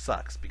 which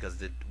sucks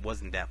because it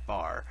wasn't that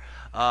far.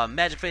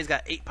 Magic Phase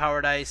got 8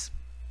 power dice.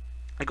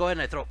 I go ahead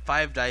and I throw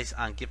 5 dice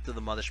on Gift of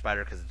the Mother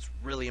Spider because it's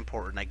really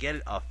important. I get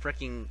a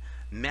freaking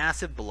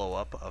massive blow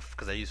up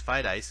because I used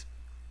 5 dice,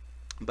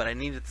 but I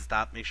needed to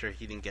stop, make sure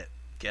he didn't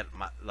get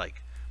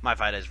my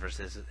 5 dice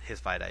versus his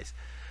 5 dice.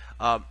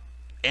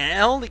 And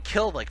I only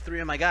killed like 3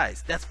 of my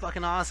guys. That's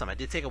fucking awesome. I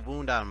did take a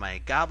wound on my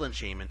Goblin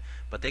Shaman,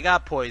 but they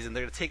got poisoned.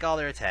 They're going to take all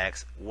their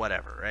attacks.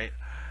 Whatever,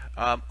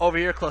 right? Over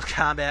here, close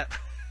combat.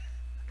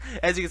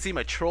 As you can see,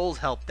 my trolls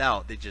helped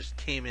out. They just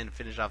came in and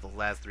finished off the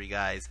last 3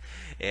 guys.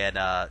 And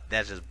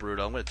that's just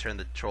brutal. I'm going to turn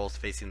the trolls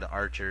facing the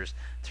archers.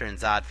 Turn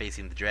Zod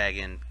facing the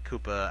dragon.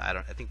 Koopa,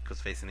 I think was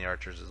facing the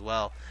archers as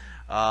well.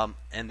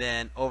 And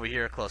then over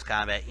here, close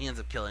combat. He ends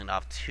up killing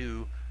off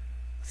 2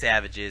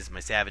 savages. My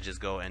savages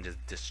go and just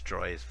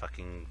destroy his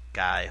fucking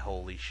guy.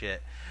 Holy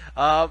shit.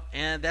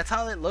 And that's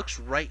how it looks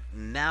right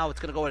now. It's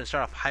gonna go ahead and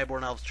start off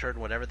Highborn Elves turn,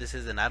 whatever this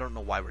is, and I don't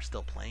know why we're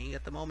still playing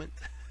at the moment.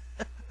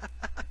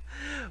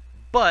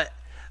 But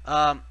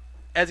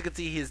as you can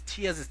see, he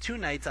has his 2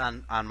 knights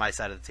on my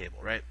side of the table,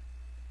 right?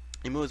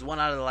 He moves 1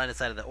 out of the line of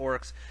sight of the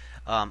orcs,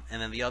 and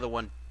then the other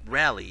one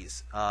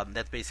rallies.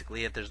 That's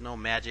basically it. There's no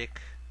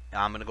magic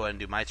I'm gonna go ahead and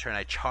do my turn.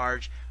 I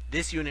charge.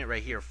 This unit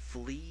right here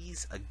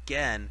flees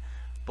again,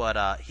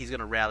 but he's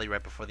gonna rally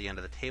right before the end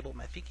of the table.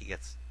 I think he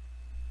gets.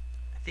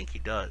 I think he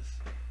does.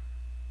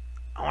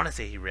 I want to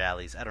say he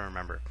rallies. I don't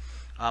remember.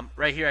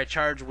 Right here, I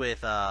charge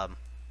with.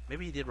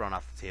 Maybe he did run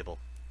off the table.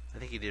 I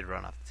think he did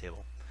run off the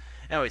table.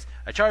 Anyways,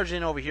 I charged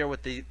in over here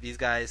with these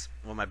guys,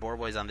 with my boar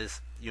boys on this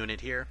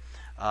unit here,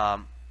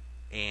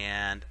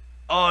 and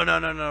oh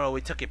no, we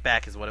took it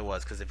back is what it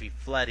was, because if he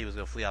fled, he was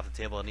gonna flee off the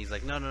table, and he's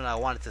like, no, I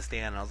wanted to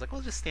stand, and I was like,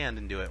 well, just stand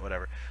and do it,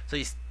 whatever. So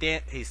he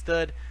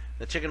stood.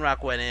 The chicken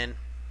rock went in.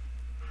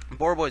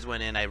 Boar boys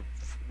went in. I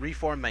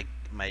reformed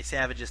my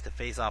savages to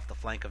face off the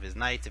flank of his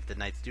knights. If the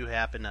knights do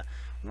happen to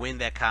win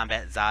that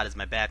combat, Zod is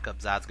my backup.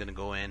 Zod's gonna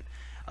go in,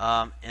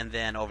 and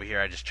then over here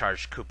I just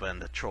charged Koopa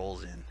and the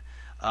trolls in.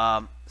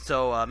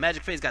 So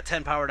Magic Phase got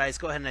 10 power dice.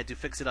 Go ahead and I do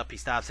Fix It Up. He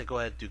stops it. Go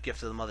ahead and do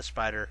Gift of the Mother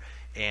Spider,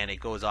 and it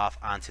goes off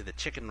onto the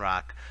Chicken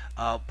Rock.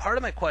 Part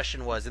of my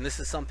question was, and this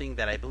is something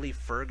that I believe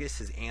Fergus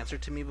has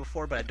answered to me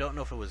before, but I don't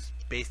know if it was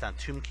based on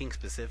Tomb King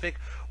specific,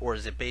 or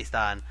is it based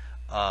on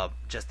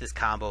just this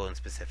combo in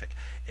specific.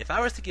 If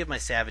I was to give my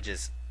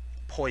savages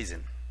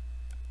poison,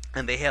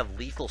 and they have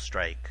Lethal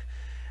Strike,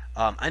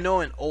 I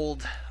know in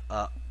old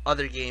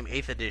other game,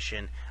 8th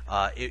edition,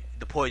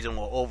 the poison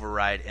will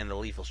override and the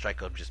lethal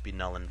strike will just be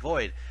null and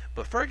void.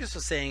 But Fergus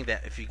was saying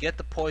that if you get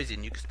the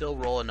poison, you can still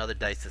roll another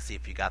dice to see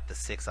if you got the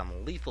 6 on the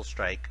lethal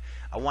strike.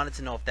 I wanted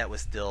to know if that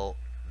was still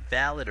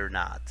valid or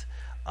not.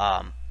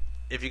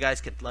 If you guys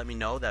could let me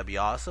know, that'd be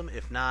awesome.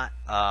 If not,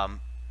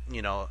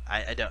 you know,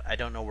 I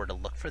don't know where to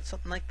look for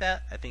something like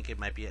that. I think it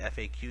might be a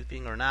FAQ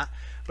thing or not.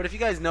 But if you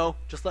guys know,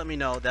 just let me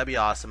know. That'd be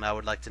awesome. I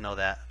would like to know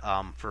that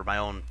for my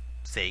own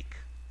sake.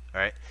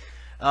 All right.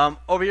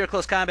 Over here,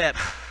 close combat.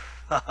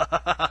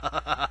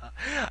 I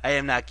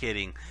am not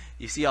kidding.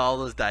 You see all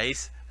those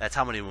dice? That's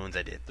how many wounds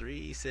I did.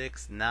 3,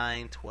 6,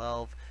 9,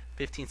 12,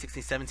 15,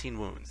 16, 17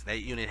 wounds. That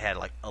unit had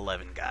like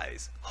 11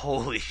 guys.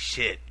 Holy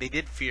shit. They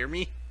did fear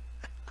me.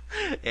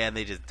 And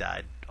they just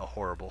died a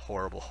horrible,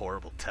 horrible,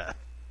 horrible death.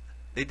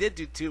 They did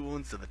do 2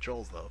 wounds to the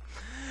trolls, though.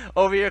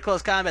 Over here,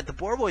 close combat. The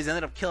boar boys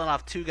ended up killing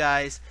off 2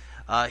 guys.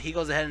 He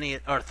goes ahead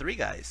and or 3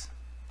 guys.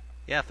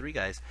 Yeah, 3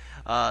 guys.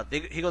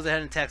 He goes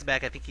ahead and attacks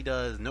back. I think he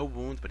does no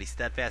wounds, but he's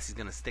steadfast. He's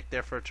going to stick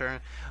there for a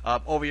turn.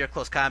 Over here,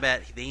 close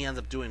combat. He ends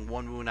up doing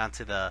 1 wound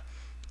onto the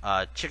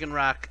Chicken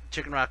Rock.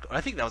 Chicken Rock, I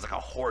think that was like a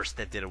horse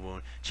that did a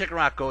wound. Chicken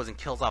Rock goes and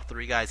kills off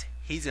 3 guys.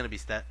 He's going to be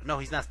no,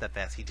 he's not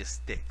steadfast. He just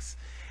sticks.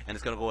 And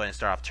it's going to go ahead and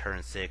start off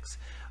turn 6.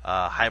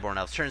 Highborn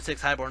Elves. Turn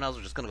 6, Highborn Elves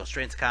are just going to go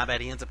straight into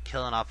combat. He ends up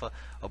killing off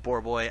a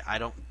boar boy. I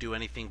don't do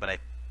anything, but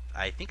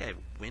I think I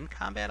win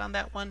combat on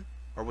that one.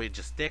 Or we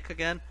just stick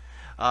again.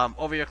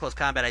 Over here, close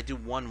combat, I do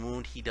 1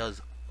 wound. He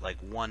does like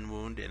 1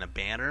 wound in a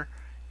banner,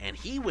 and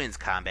he wins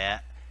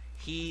combat.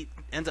 He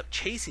ends up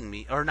chasing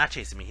me, or not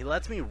chasing me. He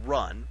lets me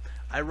run.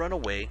 I run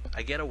away.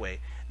 I get away.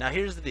 Now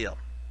here's the deal.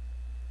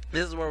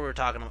 This is where we were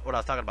talking. What I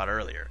was talking about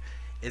earlier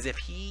is if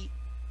he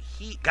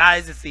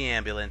guys, it's the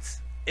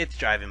ambulance. It's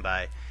driving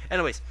by.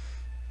 Anyways,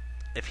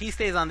 if he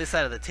stays on this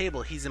side of the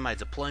table, he's in my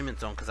deployment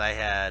zone because I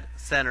had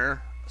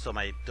center, so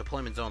my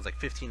deployment zone is like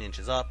 15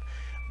 inches up,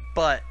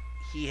 but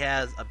he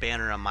has a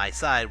banner on my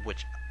side,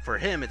 which for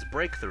him it's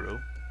breakthrough,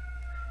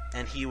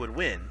 and he would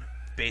win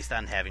based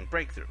on having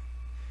breakthrough.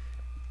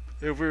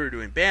 If we were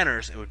doing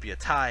banners, it would be a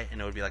tie,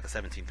 and it would be like a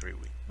 17-3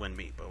 win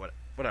me, but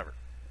whatever.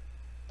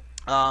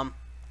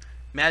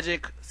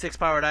 Magic, 6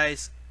 power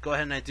dice. Go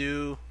ahead and I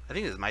think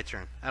this is my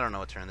turn. I don't know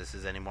what turn this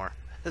is anymore.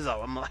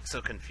 I'm like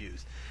so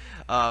confused.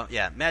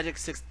 Yeah, Magic,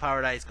 6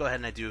 power dice. Go ahead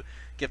and I do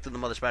Gift of the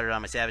Mother Spider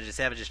on my savages.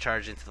 Savages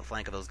charge into the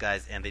flank of those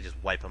guys, and they just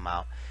wipe them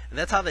out. And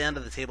that's how the end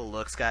of the table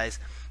looks, guys.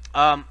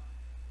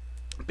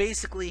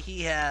 Basically,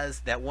 he has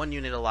that 1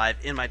 unit alive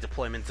in my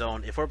deployment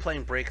zone. If we're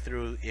playing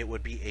Breakthrough, it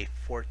would be a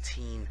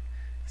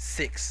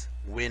 14-6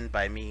 win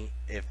by me.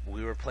 If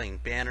we were playing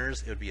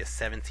Banners, it would be a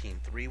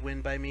 17-3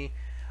 win by me.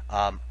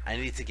 I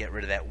need to get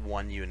rid of that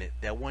 1 unit.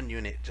 That 1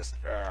 unit just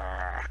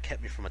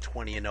kept me from a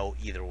 20-0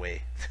 either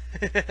way.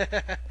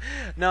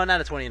 No,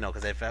 not a 20-0,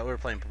 because if we were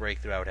playing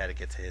Breakthrough, I would have to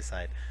get to his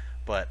side.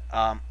 But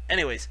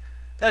anyways,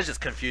 that was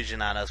just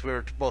confusion on us. We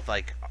were both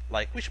like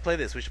we should play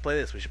this, we should play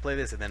this, we should play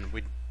this, and then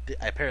we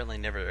apparently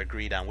never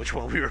agreed on which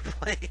one we were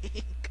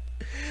playing.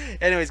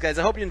 Anyways, guys,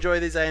 I hope you enjoy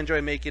these. I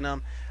enjoy making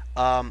them.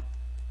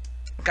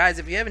 Guys,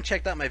 if you haven't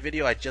checked out my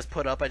video I just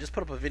put up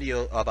a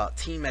video about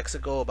Team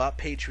Mexico, about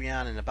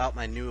Patreon, and about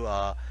my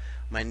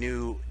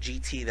new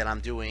GT that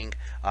I'm doing.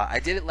 I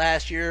did it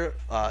last year.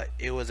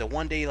 It was a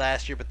 1-day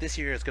last year, but this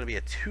year it's going to be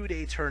a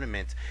 2-day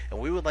tournament, and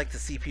we would like to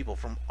see people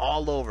from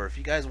all over. If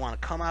you guys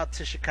want to come out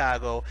to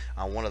Chicago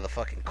on one of the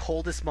fucking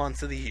coldest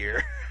months of the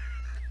year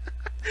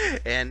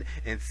and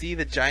see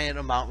the giant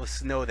amount of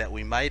snow that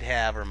we might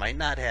have or might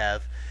not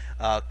have,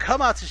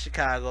 come out to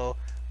Chicago,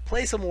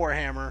 play some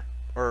Warhammer,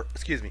 or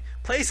excuse me,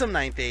 play some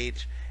 9th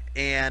Age,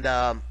 and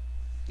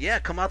Yeah,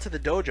 come out to the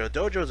dojo.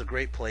 Dojo is a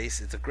great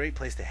place. It's a great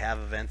place to have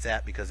events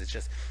at because it's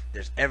just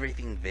there's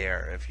everything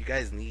there. If you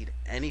guys need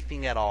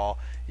anything at all,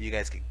 you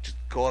guys can just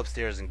go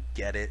upstairs and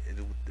get it.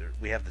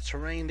 We have the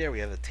terrain there. We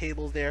have the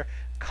tables there.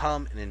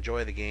 Come and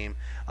enjoy the game.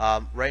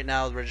 Right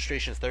now, the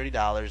registration is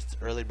 $30. It's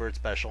early bird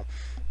special.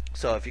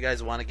 So if you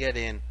guys want to get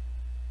in,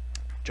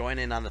 join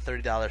in on the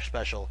 $30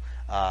 special.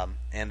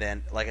 And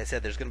then, like I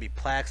said, there's going to be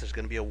plaques, there's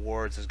going to be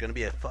awards, there's going to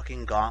be a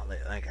fucking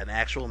gauntlet, like an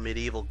actual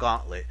medieval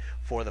gauntlet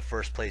for the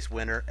first place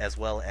winner, as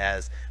well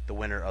as the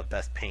winner of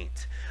best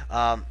paint.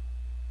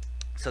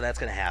 So that's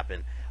going to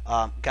happen.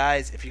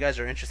 Guys, if you guys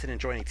are interested in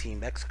joining Team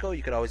Mexico,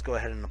 you could always go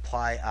ahead and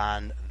apply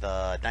on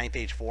the Ninth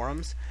Age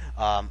forums.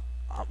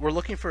 We're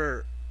looking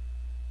for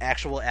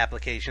actual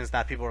applications,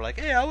 not people who are like,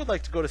 hey, I would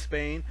like to go to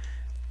Spain.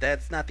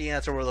 That's not the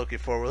answer we're looking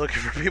for. We're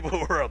looking for people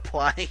who are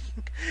applying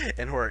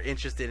and who are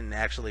interested and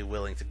actually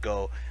willing to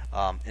go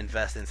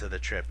invest into the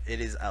trip. It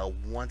is a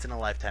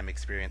once-in-a-lifetime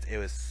experience. It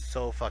was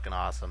so fucking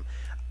awesome.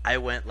 I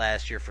went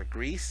last year for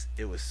Greece.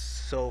 It was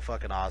so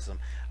fucking awesome.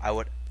 I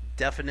would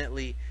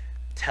definitely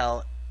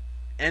tell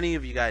any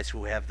of you guys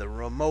who have the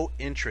remote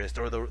interest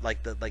or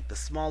the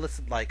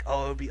smallest, like,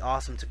 oh, it would be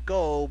awesome to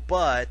go,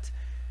 but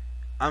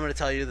I'm going to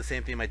tell you the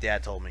same thing my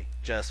dad told me.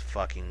 Just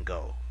fucking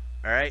go.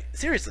 Alright?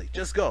 Seriously,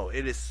 just go.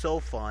 It is so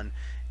fun.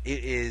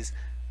 It is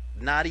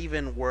not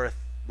even worth,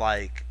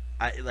 I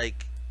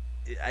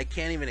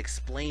can't even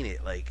explain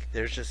it. Like,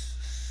 there's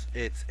just,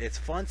 it's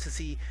fun to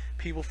see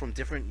people from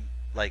different,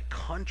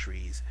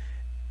 countries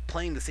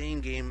playing the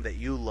same game that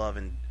you love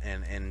and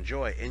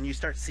enjoy. And you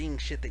start seeing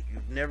shit that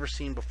you've never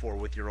seen before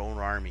with your own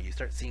army. You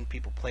start seeing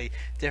people play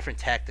different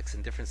tactics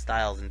and different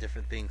styles and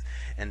different things.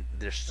 And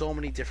there's so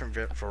many different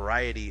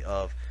variety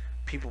of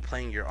people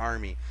playing your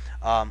army.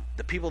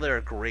 The people there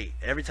are great.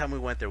 Every time we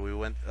went there,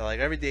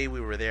 every day we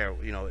were there,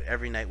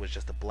 every night was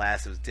just a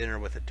blast. It was dinner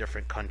with a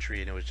different country,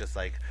 and it was just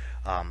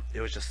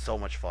it was just so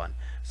much fun.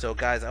 So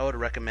guys, I would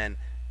recommend,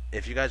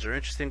 if you guys are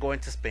interested in going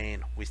to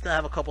Spain, we still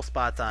have a couple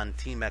spots on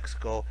Team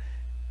Mexico.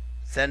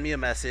 Send me a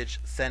message,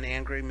 send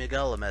Angry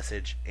Miguel a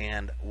message,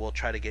 and we'll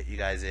try to get you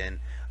guys in.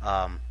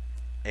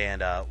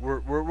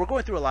 We're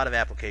going through a lot of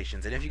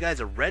applications, and if you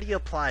guys are already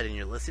applied and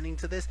you're listening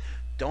to this,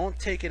 don't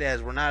take it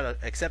as we're not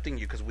accepting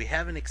you, because we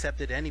haven't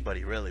accepted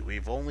anybody really.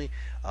 We've only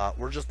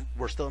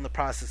we're still in the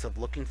process of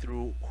looking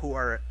through who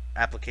our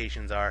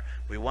applications are.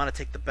 We want to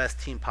take the best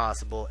team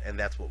possible, and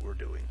that's what we're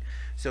doing.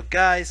 So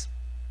guys,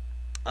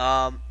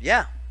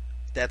 yeah,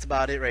 that's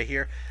about it right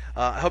here.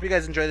 I hope you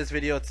guys enjoyed this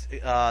video. It's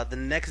the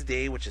next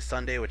day, which is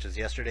Sunday, which is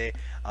yesterday.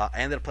 I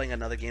ended up playing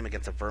another game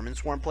against a Vermin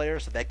Swarm player,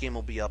 so that game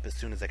will be up as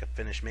soon as I can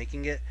finish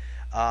making it.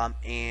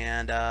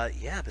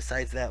 Yeah,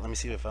 besides that, let me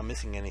see if I'm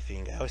missing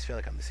anything. I always feel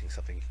like I'm missing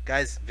something.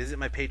 Guys, visit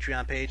my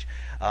Patreon page.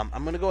 I'm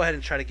going to go ahead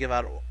and try to give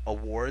out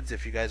awards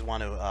if you guys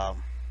want to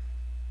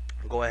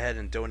go ahead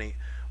and donate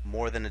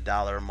more than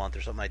 $1 a month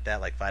or something like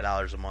that, like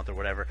 $5 a month or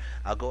whatever.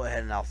 I'll go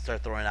ahead and I'll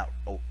start throwing out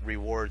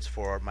rewards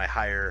for my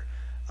higher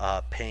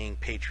paying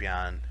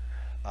Patreon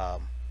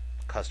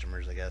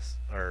customers, I guess,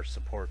 or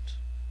support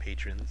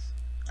patrons.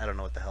 I don't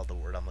know what the hell the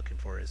word I'm looking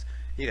for is.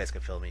 You guys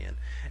can fill me in.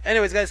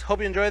 Anyways, guys, hope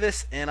you enjoy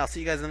this, and I'll see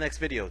you guys in the next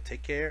video.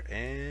 Take care,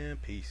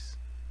 and peace.